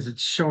hear because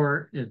it's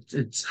short,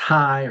 it's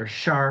high or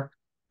sharp.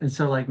 And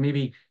so like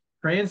maybe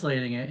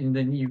translating it, and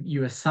then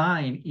you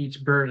assign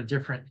each bird a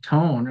different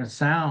tone or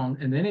sound,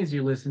 and then as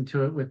you listen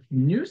to it with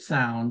new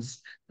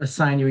sounds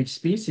assigned to each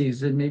species,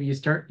 then maybe you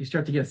start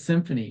to get a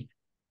symphony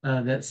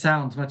that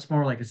sounds much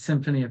more like a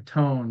symphony of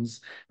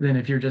tones than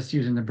if you're just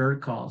using the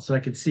bird call. So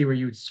I could see where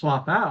you would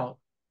swap out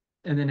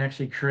and then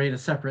actually create a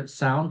separate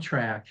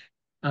soundtrack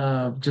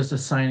of just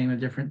assigning the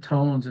different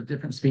tones of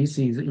different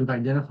species that you've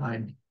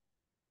identified.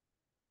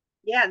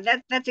 Yeah,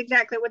 that's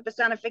exactly what the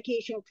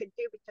sonification could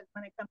do, because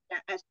when it comes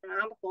to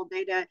astronomical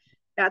data,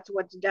 that's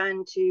what's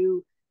done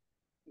to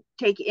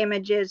take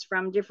images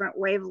from different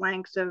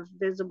wavelengths of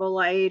visible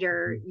light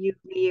or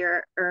UV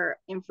or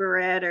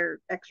infrared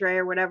or X-ray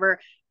or whatever,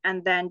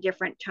 and then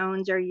different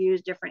tones are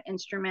used, different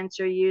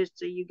instruments are used,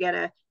 so you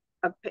get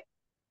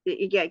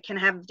can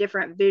have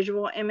different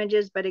visual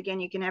images, but again,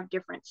 you can have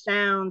different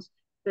sounds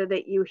so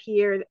that you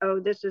hear,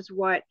 oh, this is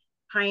what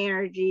high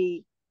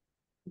energy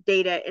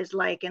data is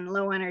like and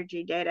low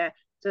energy data.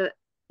 So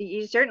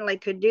you certainly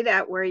could do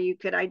that, where you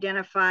could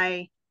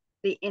identify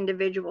the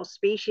individual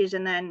species,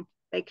 and then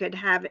they could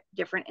have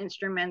different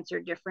instruments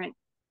or different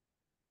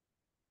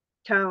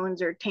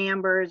tones or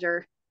timbres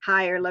or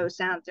high or low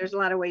sounds. There's a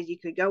lot of ways you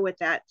could go with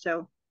that.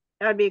 So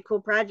that would be a cool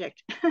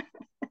project.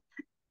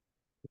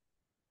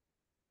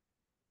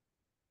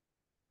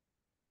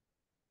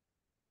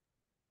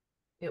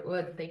 It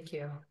would, thank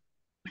you.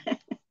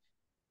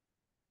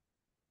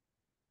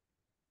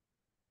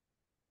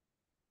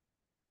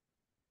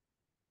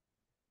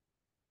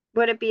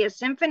 Would it be a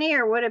symphony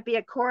or would it be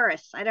a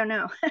chorus? I don't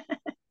know.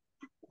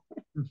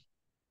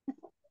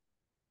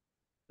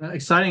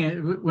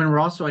 Exciting when we're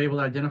also able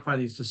to identify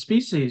these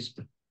species.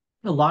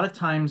 A lot of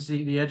times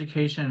the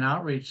education and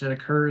outreach that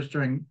occurs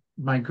during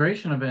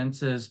migration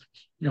events is,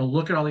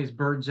 look at all these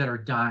birds that are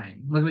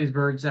dying. Look at these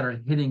birds that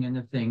are hitting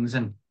into things.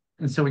 And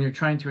so when you're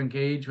trying to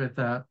engage with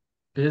a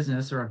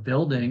business or a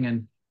building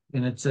and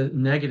it's a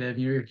negative,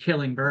 you're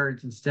killing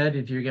birds. Instead,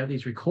 if you got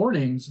these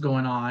recordings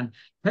going on,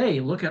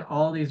 hey, look at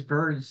all these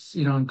birds,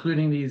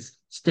 including these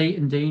state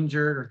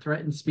endangered or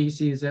threatened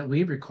species that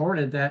we've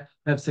recorded that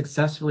have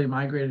successfully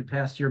migrated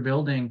past your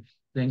building,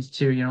 thanks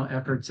to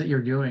efforts that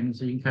you're doing.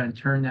 So you can kind of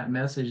turn that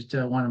message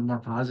to one more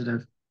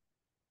positive.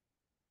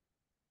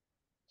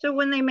 So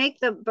when they make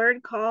the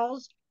bird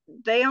calls,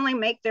 they only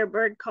make their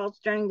bird calls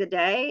during the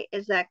day.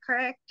 Is that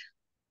correct?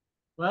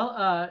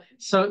 Well,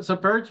 so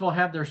birds will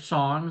have their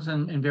songs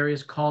and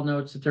various call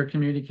notes that they're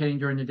communicating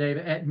during the day.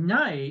 But at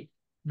night,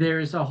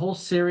 there's a whole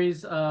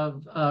series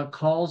of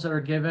calls that are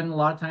given. A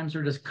lot of times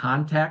they're just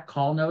contact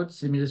call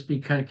notes. I mean, just be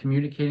kind of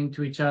communicating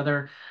to each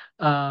other.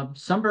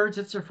 Some birds,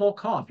 it's their full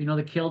call. If you know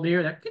the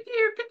killdeer, that killdeer,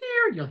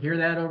 you'll hear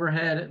that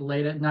overhead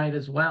late at night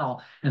as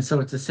well. And so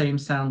it's the same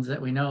sounds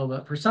that we know.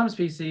 But for some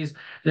species,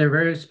 they're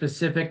very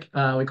specific.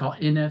 We call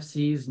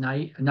NFCs,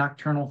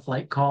 nocturnal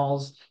flight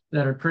calls,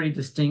 that are pretty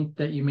distinct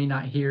that you may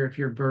not hear if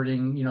you're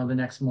birding, the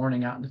next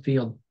morning out in the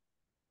field.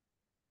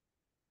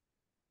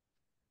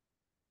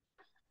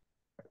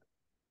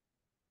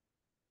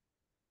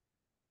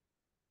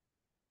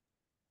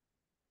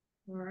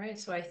 All right,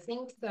 so I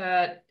think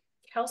that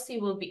Kelsey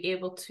will be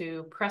able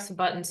to press a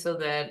button so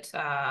that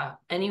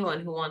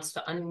anyone who wants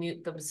to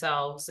unmute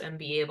themselves and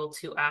be able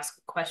to ask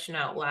a question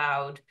out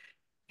loud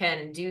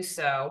can do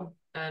so.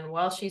 And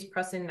while she's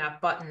pressing that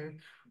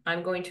button,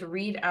 I'm going to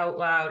read out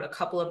loud a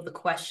couple of the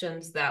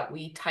questions that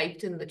we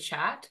typed in the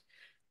chat.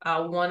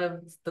 One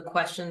of the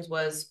questions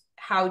was,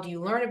 how do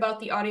you learn about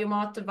the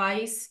AudioMoth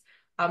device?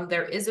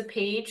 There is a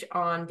page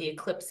on the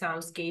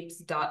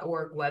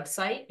eclipsesoundscapes.org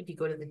website. If you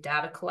go to the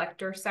data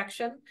collector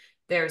section,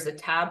 there's a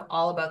tab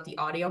all about the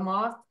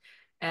AudioMoth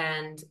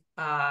and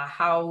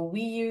how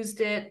we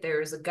used it.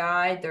 There's a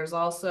guide. There's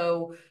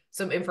also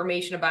some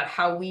information about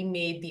how we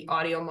made the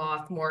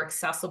AudioMoth more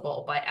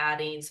accessible by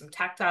adding some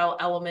tactile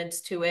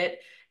elements to it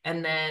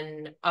and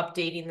then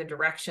updating the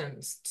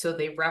directions so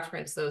they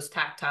reference those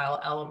tactile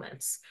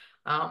elements,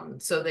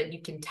 so that you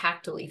can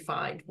tactily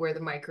find where the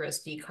micro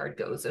SD card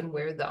goes and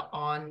where the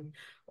on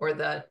or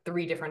the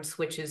 3 different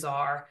switches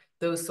are,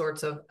 those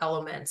sorts of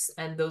elements.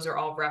 And those are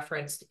all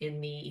referenced in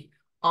the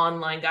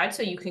online guide.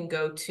 So you can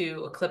go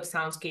to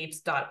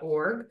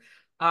eclipsesoundscapes.org.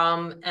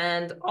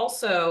 And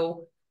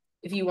also,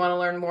 if you want to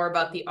learn more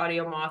about the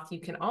AudioMoth,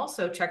 you can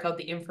also check out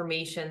the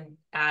information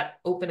at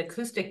Open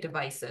Acoustic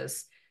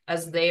Devices,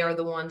 as they are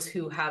the ones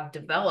who have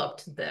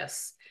developed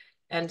this.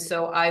 And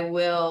so I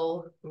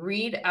will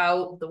read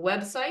out the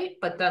website,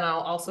 but then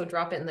I'll also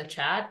drop it in the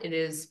chat. It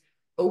is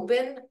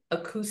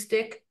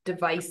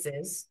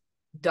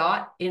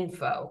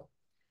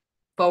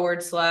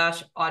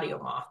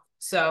openacousticdevices.info/AudioMoth.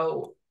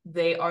 So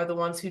they are the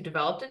ones who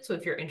developed it. So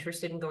if you're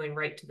interested in going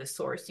right to the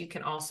source, you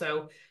can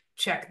also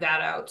check that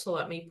out. So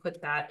let me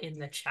put that in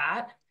the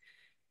chat.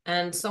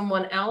 And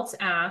someone else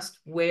asked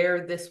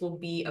where this will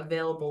be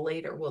available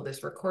later. Will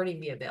this recording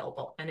be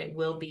available? And it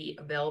will be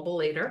available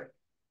later.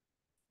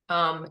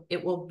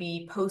 It will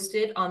be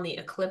posted on the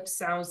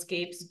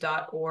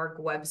eclipsesoundscapes.org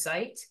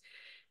website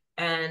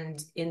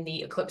and in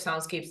the Eclipse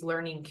Soundscapes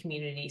learning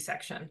community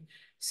section.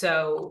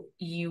 So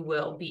you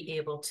will be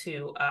able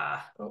to,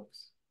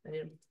 oops, I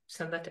didn't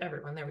send that to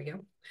everyone. There we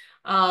go.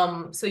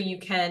 So you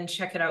can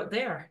check it out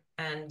there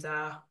and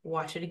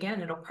watch it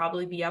again. It'll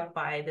probably be up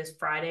by this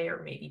Friday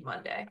or maybe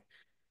Monday.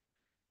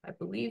 I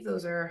believe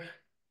those are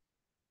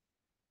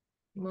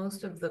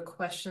most of the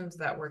questions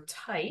that were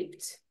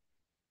typed.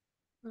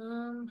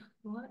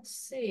 Let's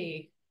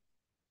see.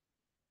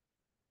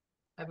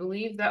 I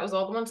believe that was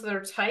all the ones that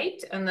are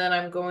typed, and then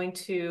I'm going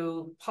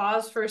to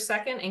pause for a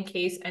second in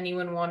case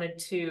anyone wanted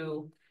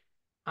to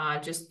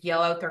just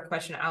yell out their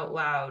question out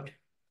loud.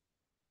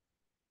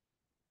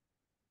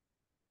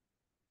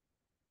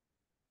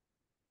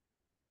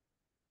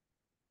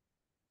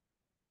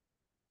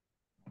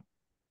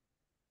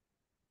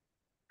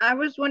 I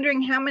was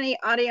wondering how many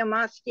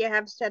AudioMoths do you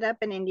have set up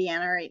in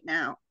Indiana right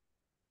now?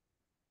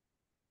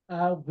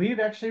 We've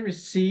actually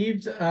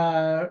received,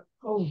 oh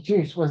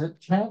geez, was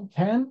it 10,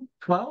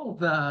 12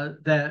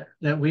 that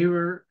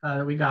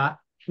we got.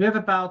 We have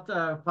about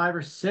 5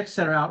 or 6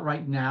 that are out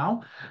right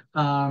now.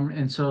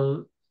 And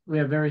so we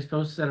have various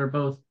folks that are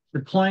both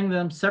deploying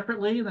them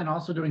separately and then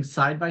also doing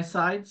side by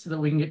side so that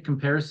we can get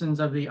comparisons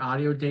of the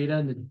audio data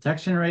and the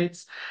detection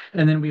rates.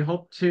 And then we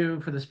hope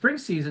to, for the spring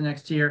season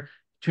next year,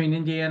 between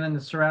Indiana and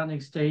the surrounding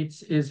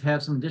states, is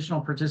have some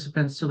additional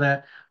participants so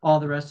that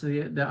all the rest of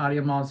the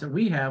AudioMoths that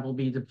we have will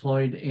be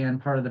deployed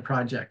and part of the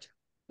project.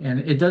 And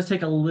it does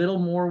take a little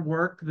more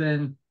work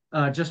than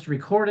just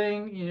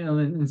recording,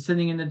 and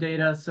sending in the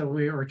data. So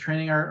we are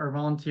training our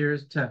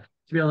volunteers to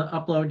be able to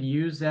upload,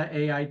 use that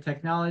AI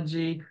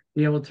technology,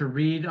 be able to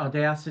read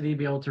Audacity,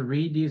 be able to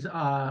read these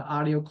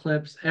audio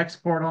clips,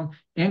 export them,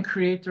 and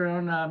create their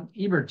own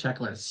eBird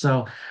checklists.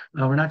 So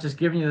we're not just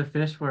giving you the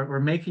fish,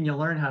 we're making you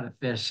learn how to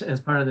fish as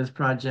part of this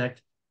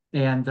project.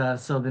 And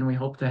so then we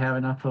hope to have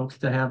enough folks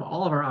to have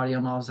all of our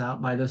AudioMoths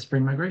out by the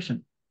spring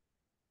migration.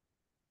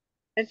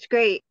 That's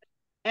great.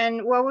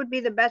 And what would be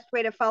the best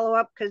way to follow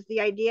up? Because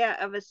the idea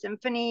of a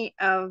symphony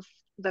of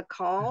the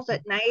calls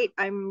at night,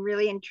 I'm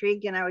really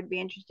intrigued, and I would be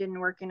interested in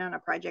working on a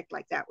project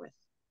like that with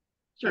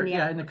Sure.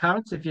 Indiana. Yeah, in the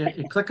comments, if you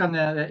click on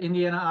the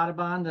Indiana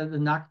Audubon, the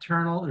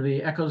Nocturnal,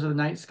 the Echoes of the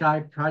Night Sky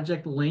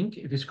project link,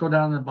 if you scroll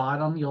down the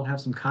bottom, you'll have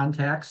some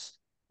contacts,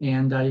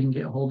 and you can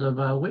get a hold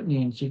of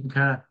Whitney, and she can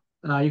kind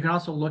of, you can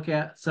also look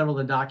at several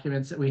of the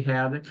documents that we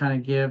have that kind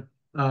of give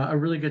a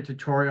really good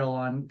tutorial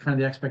on kind of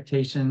the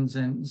expectations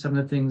and some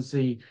of the things,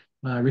 the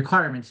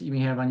requirements that you may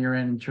have on your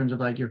end in terms of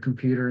like your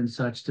computer and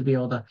such to be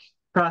able to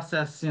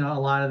process, a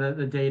lot of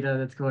the data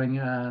that's going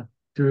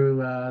through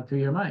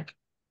your mic.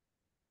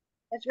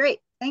 That's great.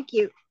 Thank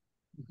you.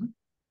 Mm-hmm.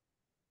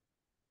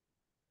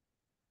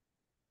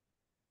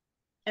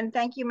 And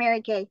thank you,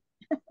 Mary Kay.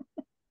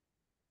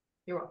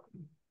 You're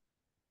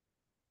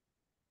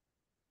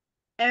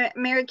welcome.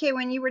 Mary Kay,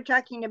 when you were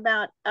talking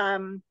about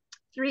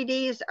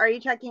 3Ds, are you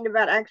talking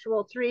about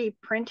actual 3D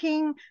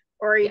printing,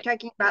 or are you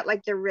talking about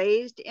like the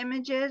raised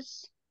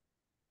images?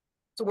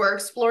 So we're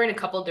exploring a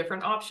couple of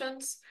different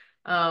options.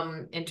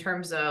 In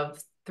terms of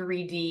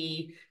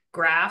 3D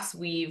graphs,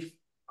 we've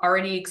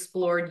already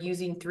explored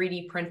using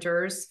 3D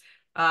printers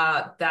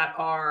that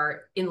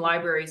are in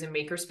libraries and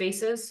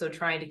makerspaces. So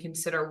trying to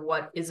consider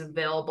what is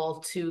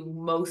available to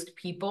most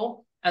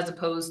people, as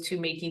opposed to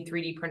making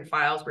 3D print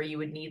files where you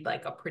would need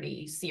like a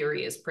pretty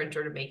serious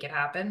printer to make it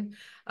happen.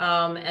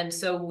 And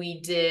so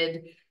we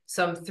did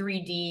some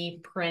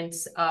 3D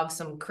prints of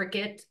some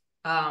cricket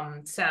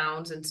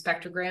sounds and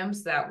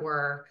spectrograms that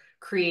were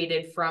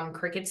created from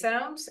cricket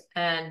sounds,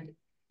 and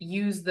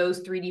used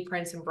those 3D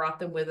prints and brought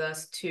them with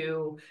us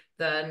to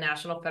the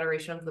National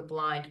Federation of the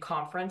Blind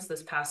conference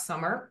this past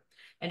summer,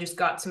 and just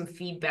got some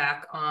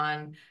feedback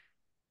on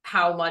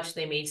how much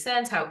they made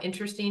sense, how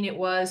interesting it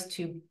was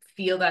to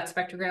feel that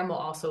spectrogram while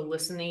also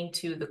listening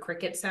to the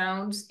cricket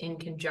sounds in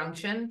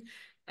conjunction.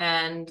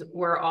 And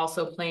we're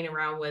also playing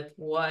around with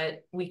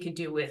what we could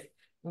do with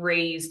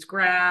raised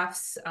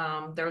graphs.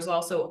 There's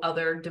also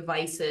other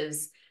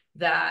devices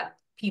that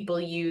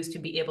people use to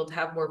be able to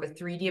have more of a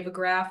 3D of a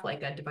graph,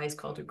 like a device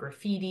called a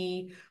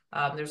graffiti.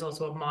 There's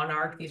also a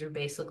Monarch. These are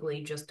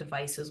basically just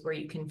devices where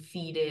you can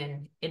feed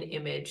in an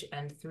image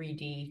and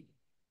 3D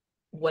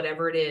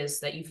whatever it is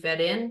that you fed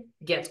in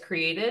gets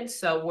created.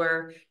 So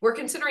we're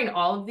considering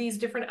all of these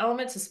different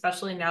elements,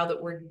 especially now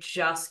that we're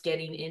just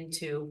getting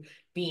into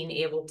being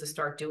able to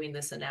start doing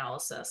this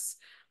analysis.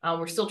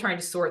 We're still trying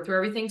to sort through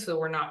everything, so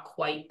we're not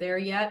quite there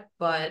yet,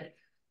 but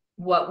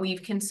what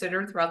we've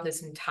considered throughout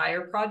this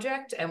entire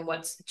project and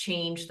what's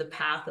changed the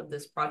path of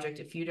this project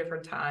a few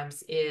different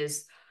times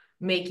is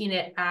making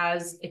it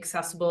as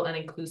accessible and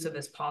inclusive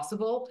as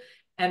possible,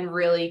 and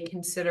really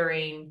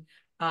considering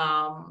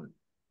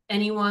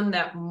anyone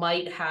that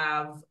might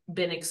have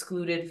been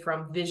excluded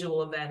from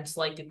visual events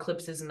like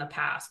eclipses in the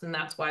past. And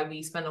that's why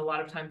we spend a lot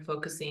of time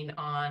focusing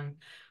on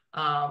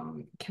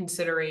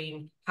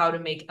considering how to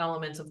make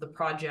elements of the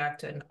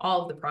project and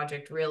all of the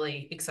project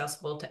really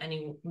accessible to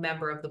any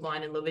member of the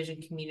blind and low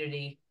vision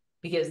community,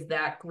 because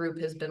that group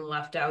has been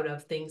left out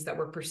of things that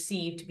were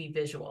perceived to be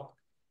visual.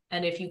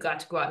 And if you got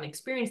to go out and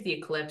experience the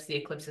eclipse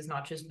is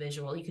not just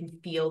visual. You can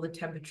feel the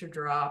temperature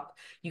drop.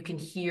 You can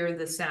hear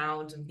the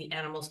sounds of the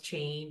animals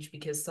change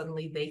because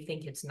suddenly they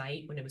think it's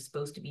night when it was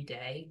supposed to be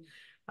day.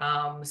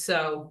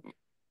 So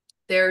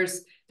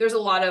there's a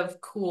lot of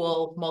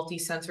cool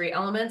multi-sensory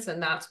elements, and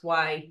that's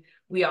why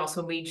we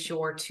also made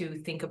sure to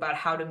think about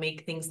how to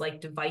make things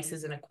like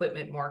devices and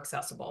equipment more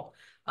accessible.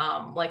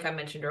 Like I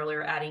mentioned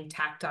earlier, adding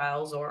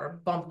tactiles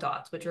or bump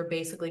dots, which are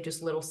basically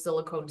just little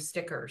silicone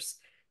stickers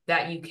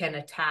that you can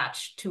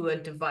attach to a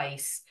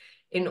device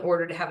in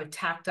order to have a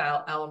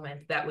tactile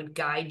element that would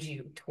guide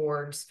you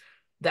towards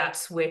that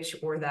switch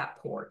or that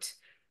port.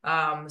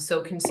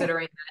 So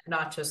considering that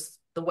not just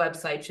the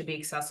website should be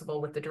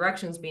accessible with the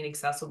directions being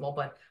accessible,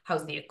 but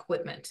how's the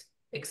equipment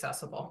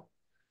accessible?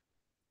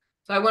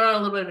 So I went on a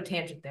little bit of a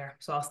tangent there,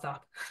 so I'll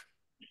stop.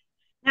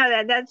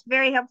 No, that's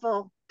very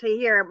helpful to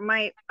hear.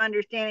 My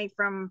understanding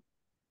from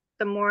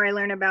the more I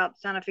learn about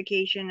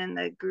sonification and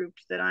the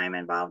groups that I'm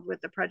involved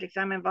with, the projects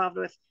I'm involved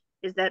with,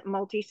 is that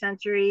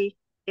multisensory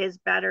is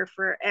better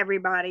for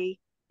everybody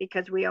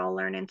because we all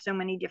learn in so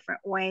many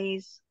different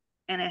ways,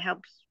 and it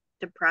helps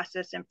to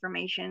process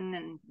information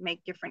and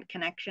make different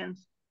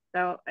connections.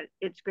 So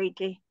it's great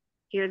to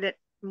hear that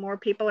more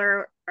people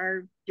are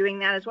doing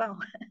that as well.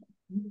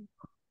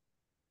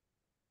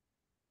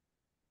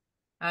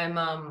 I'm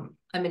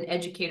an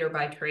educator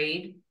by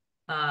trade.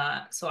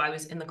 So I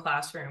was in the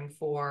classroom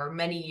for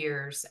many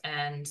years,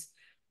 and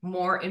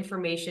more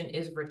information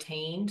is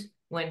retained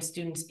when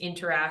students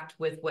interact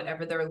with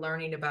whatever they're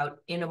learning about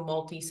in a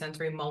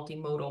multi-sensory,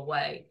 multimodal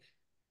way.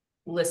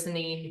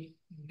 Listening,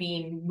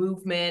 being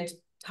movement,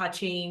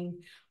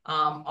 touching,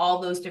 all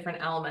those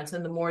different elements.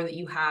 And the more that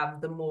you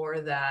have, the more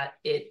that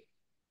it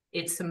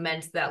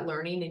cements that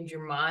learning in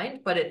your mind,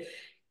 but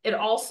it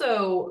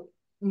also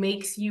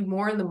makes you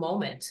more in the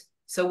moment.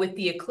 So with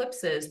the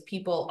eclipses,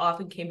 people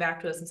often came back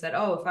to us and said,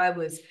 oh, if I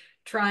was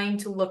trying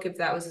to look if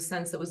that was a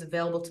sense that was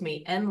available to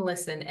me and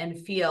listen and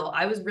feel,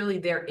 I was really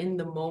there in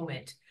the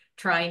moment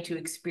trying to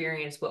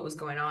experience what was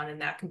going on.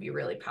 And that can be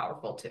really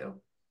powerful too.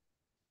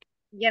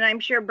 Yeah, and I'm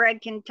sure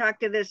Brad can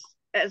talk to this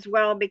as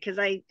well, because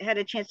I had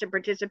a chance to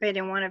participate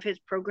in one of his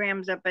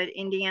programs up at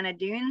Indiana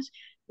Dunes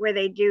where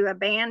they do a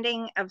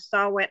banding of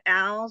saw-whet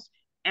owls,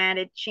 and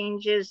it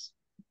changes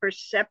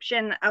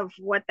perception of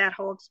what that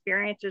whole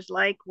experience is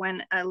like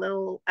when a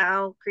little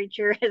owl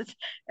creature is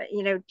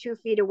 2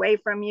 feet away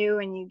from you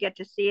and you get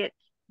to see it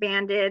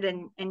banded,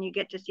 and you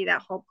get to see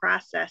that whole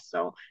process.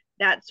 So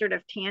that sort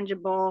of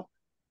tangible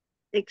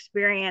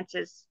experience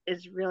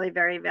is really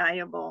very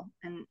valuable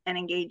and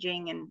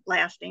engaging and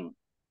lasting.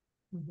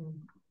 Mm-hmm.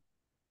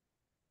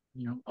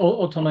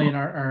 Ultimately in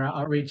our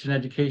outreach and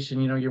education,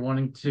 you're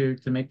wanting to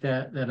make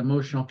that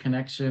emotional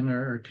connection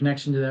or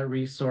connection to that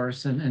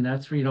resource, and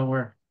that's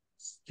where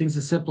things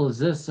as simple as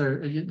this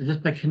are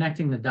just by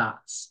connecting the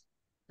dots.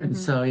 And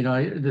so,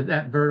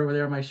 that bird over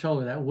there on my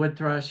shoulder, that wood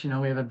thrush, we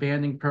have a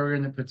banding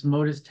program that puts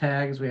Modus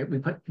tags. We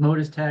put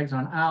Modus tags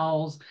on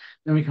owls,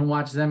 then we can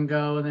watch them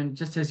go. And then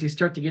just as you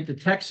start to get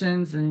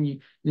detections,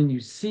 and then you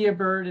see a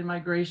bird in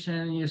migration,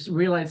 and you just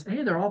realize,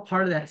 hey, they're all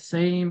part of that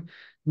same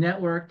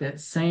network, that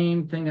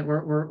same thing that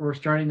we're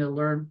starting to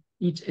learn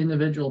each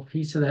individual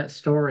piece of that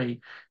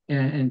story.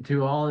 And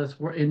through all this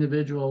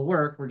individual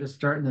work, we're just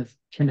starting to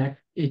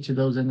connect each of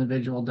those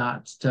individual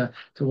dots to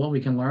what we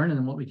can learn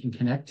and what we can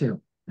connect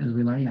to as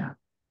we learn that.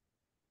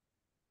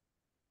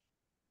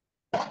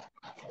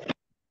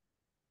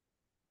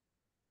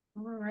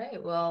 All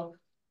right, well,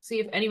 see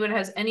if anyone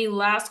has any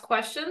last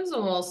questions,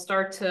 and we'll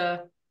start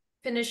to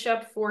finish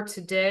up for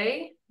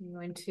today. I'm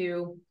going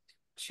to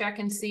check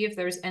and see if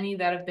there's any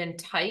that have been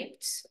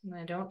typed. And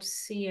I don't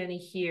see any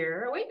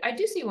here. Wait, I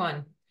do see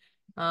one.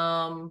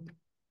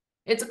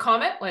 It's a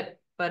comment,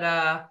 but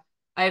I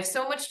have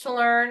so much to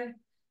learn.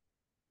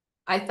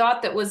 I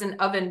thought that was an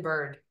oven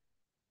bird.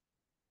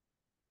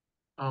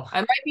 Oh,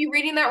 I might be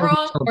reading that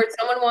wrong, or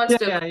someone wants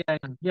to.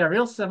 Yeah,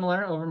 real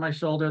similar over my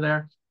shoulder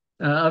there.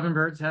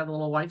 Ovenbirds have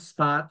little white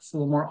spots, a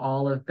little more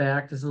olive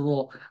back. This is a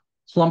little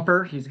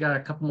plumper. He's got a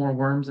couple more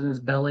worms in his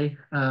belly.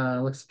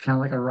 Looks kind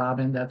of like a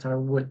robin. That's our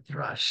wood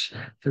thrush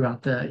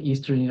throughout the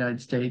eastern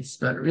United States,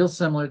 but real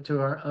similar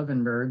to our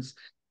ovenbirds.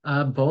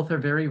 Both are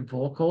very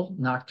vocal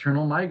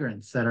nocturnal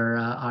migrants that our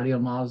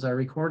AudioMoths are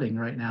recording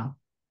right now.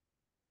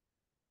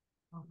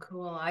 Oh,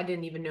 cool. I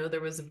didn't even know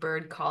there was a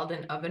bird called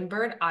an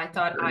ovenbird. I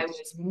thought I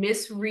was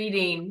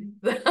misreading.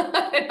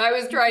 I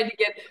was trying to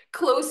get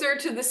closer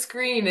to the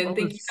screen and Oh,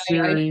 thinking I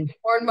Siri.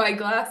 worn my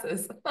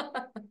glasses.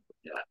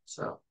 Yeah,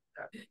 so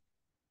yeah.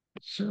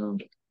 So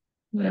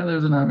yeah,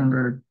 there's an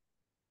ovenbird.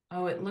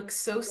 Oh, it looks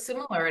so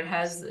similar.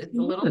 It's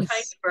a little tiny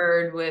Yes.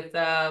 bird with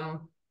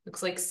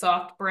looks like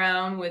soft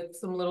brown with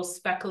some little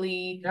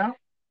speckly Yeah.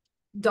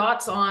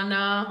 dots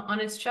on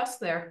its chest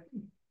there.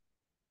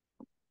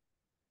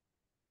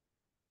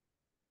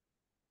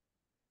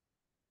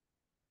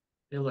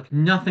 They look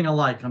nothing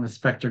alike on the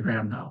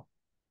spectrogram though.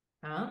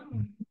 Oh,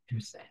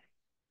 interesting.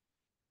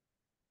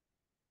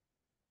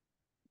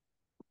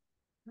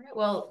 All right.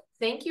 Well,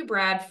 thank you,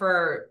 Brad,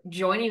 for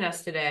joining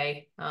us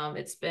today.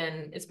 It's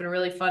been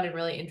really fun and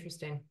really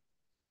interesting.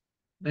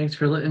 Thanks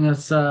for letting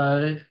us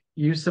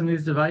use some of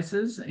these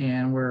devices,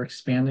 and we're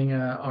expanding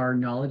our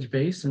knowledge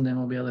base, and then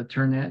we'll be able to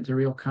turn that into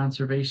real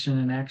conservation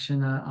and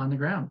action on the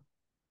ground.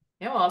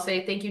 Yeah, well, I'll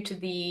say thank you to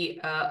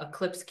the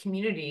Eclipse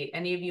community.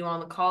 Any of you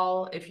on the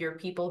call, if you're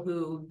people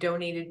who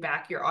donated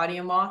back your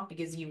AudioMoth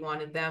because you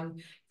wanted them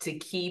to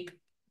keep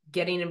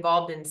getting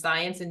involved in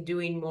science and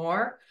doing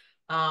more,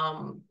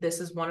 this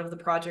is one of the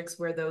projects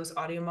where those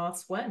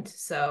AudioMoths went.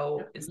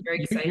 So it's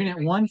very exciting.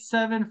 Unit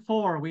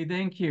 174, we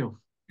thank you.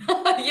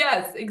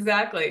 Yes,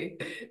 exactly.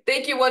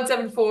 Thank you,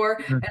 174,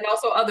 Mhm. and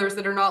also others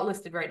that are not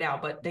listed right now,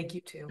 but thank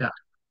you too. Yeah,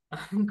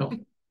 cool.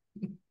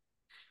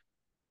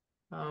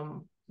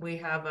 We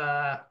have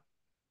a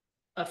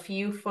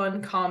few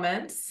fun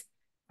comments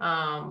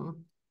that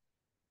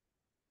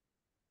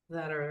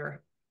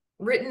are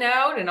written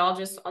out, and I'll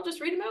just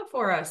read them out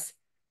for us.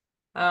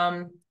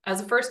 As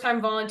a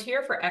first-time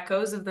volunteer for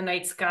Echoes of the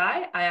Night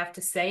Sky, I have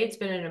to say it's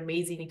been an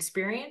amazing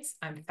experience.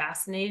 I'm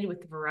fascinated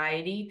with the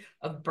variety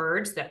of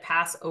birds that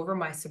pass over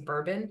my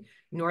suburban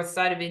north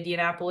side of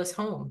Indianapolis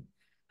home.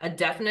 A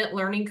definite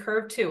learning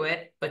curve to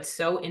it, but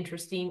so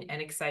interesting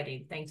and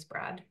exciting. Thanks,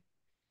 Brad.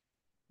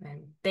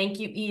 And thank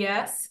you,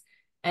 ES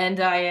and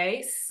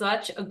IA.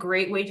 Such a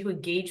great way to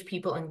engage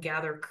people and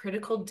gather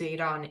critical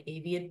data on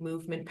avian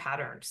movement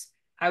patterns.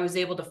 I was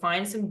able to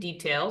find some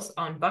details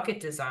on bucket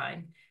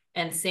design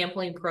and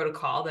sampling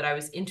protocol that I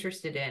was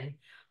interested in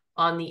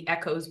on the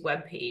Echoes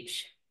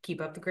webpage.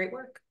 Keep up the great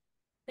work.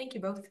 Thank you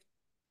both.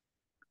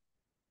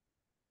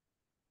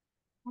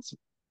 Awesome.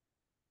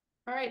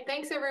 All right,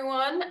 thanks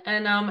everyone,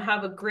 and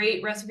have a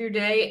great rest of your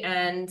day.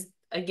 And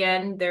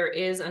again, there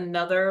is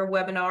another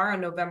webinar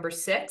on November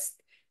 6th.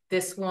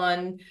 This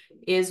one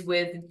is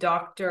with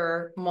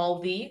Dr.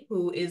 Mulvey,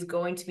 who is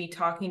going to be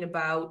talking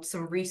about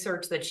some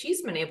research that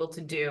she's been able to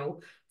do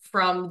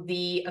from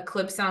the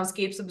Eclipse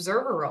Soundscapes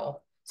observer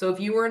role. So if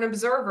you were an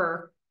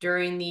observer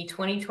during the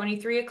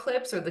 2023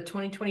 eclipse or the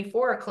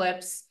 2024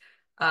 eclipse,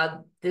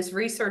 this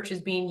research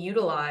is being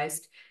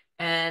utilized.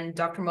 And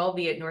Dr.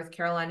 Mulvey at North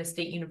Carolina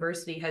State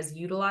University has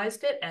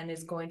utilized it and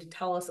is going to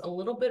tell us a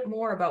little bit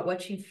more about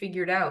what she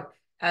figured out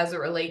as it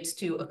relates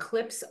to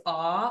eclipse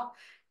awe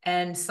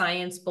and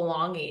science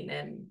belonging.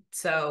 And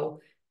so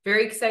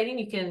very exciting.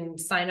 You can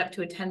sign up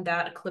to attend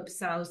that.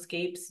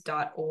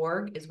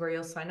 EclipseSoundscapes.org is where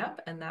you'll sign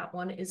up. And that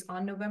one is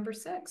on November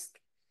 6th.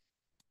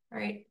 All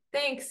right.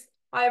 Thanks.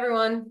 Bye,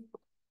 everyone.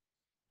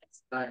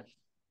 Bye.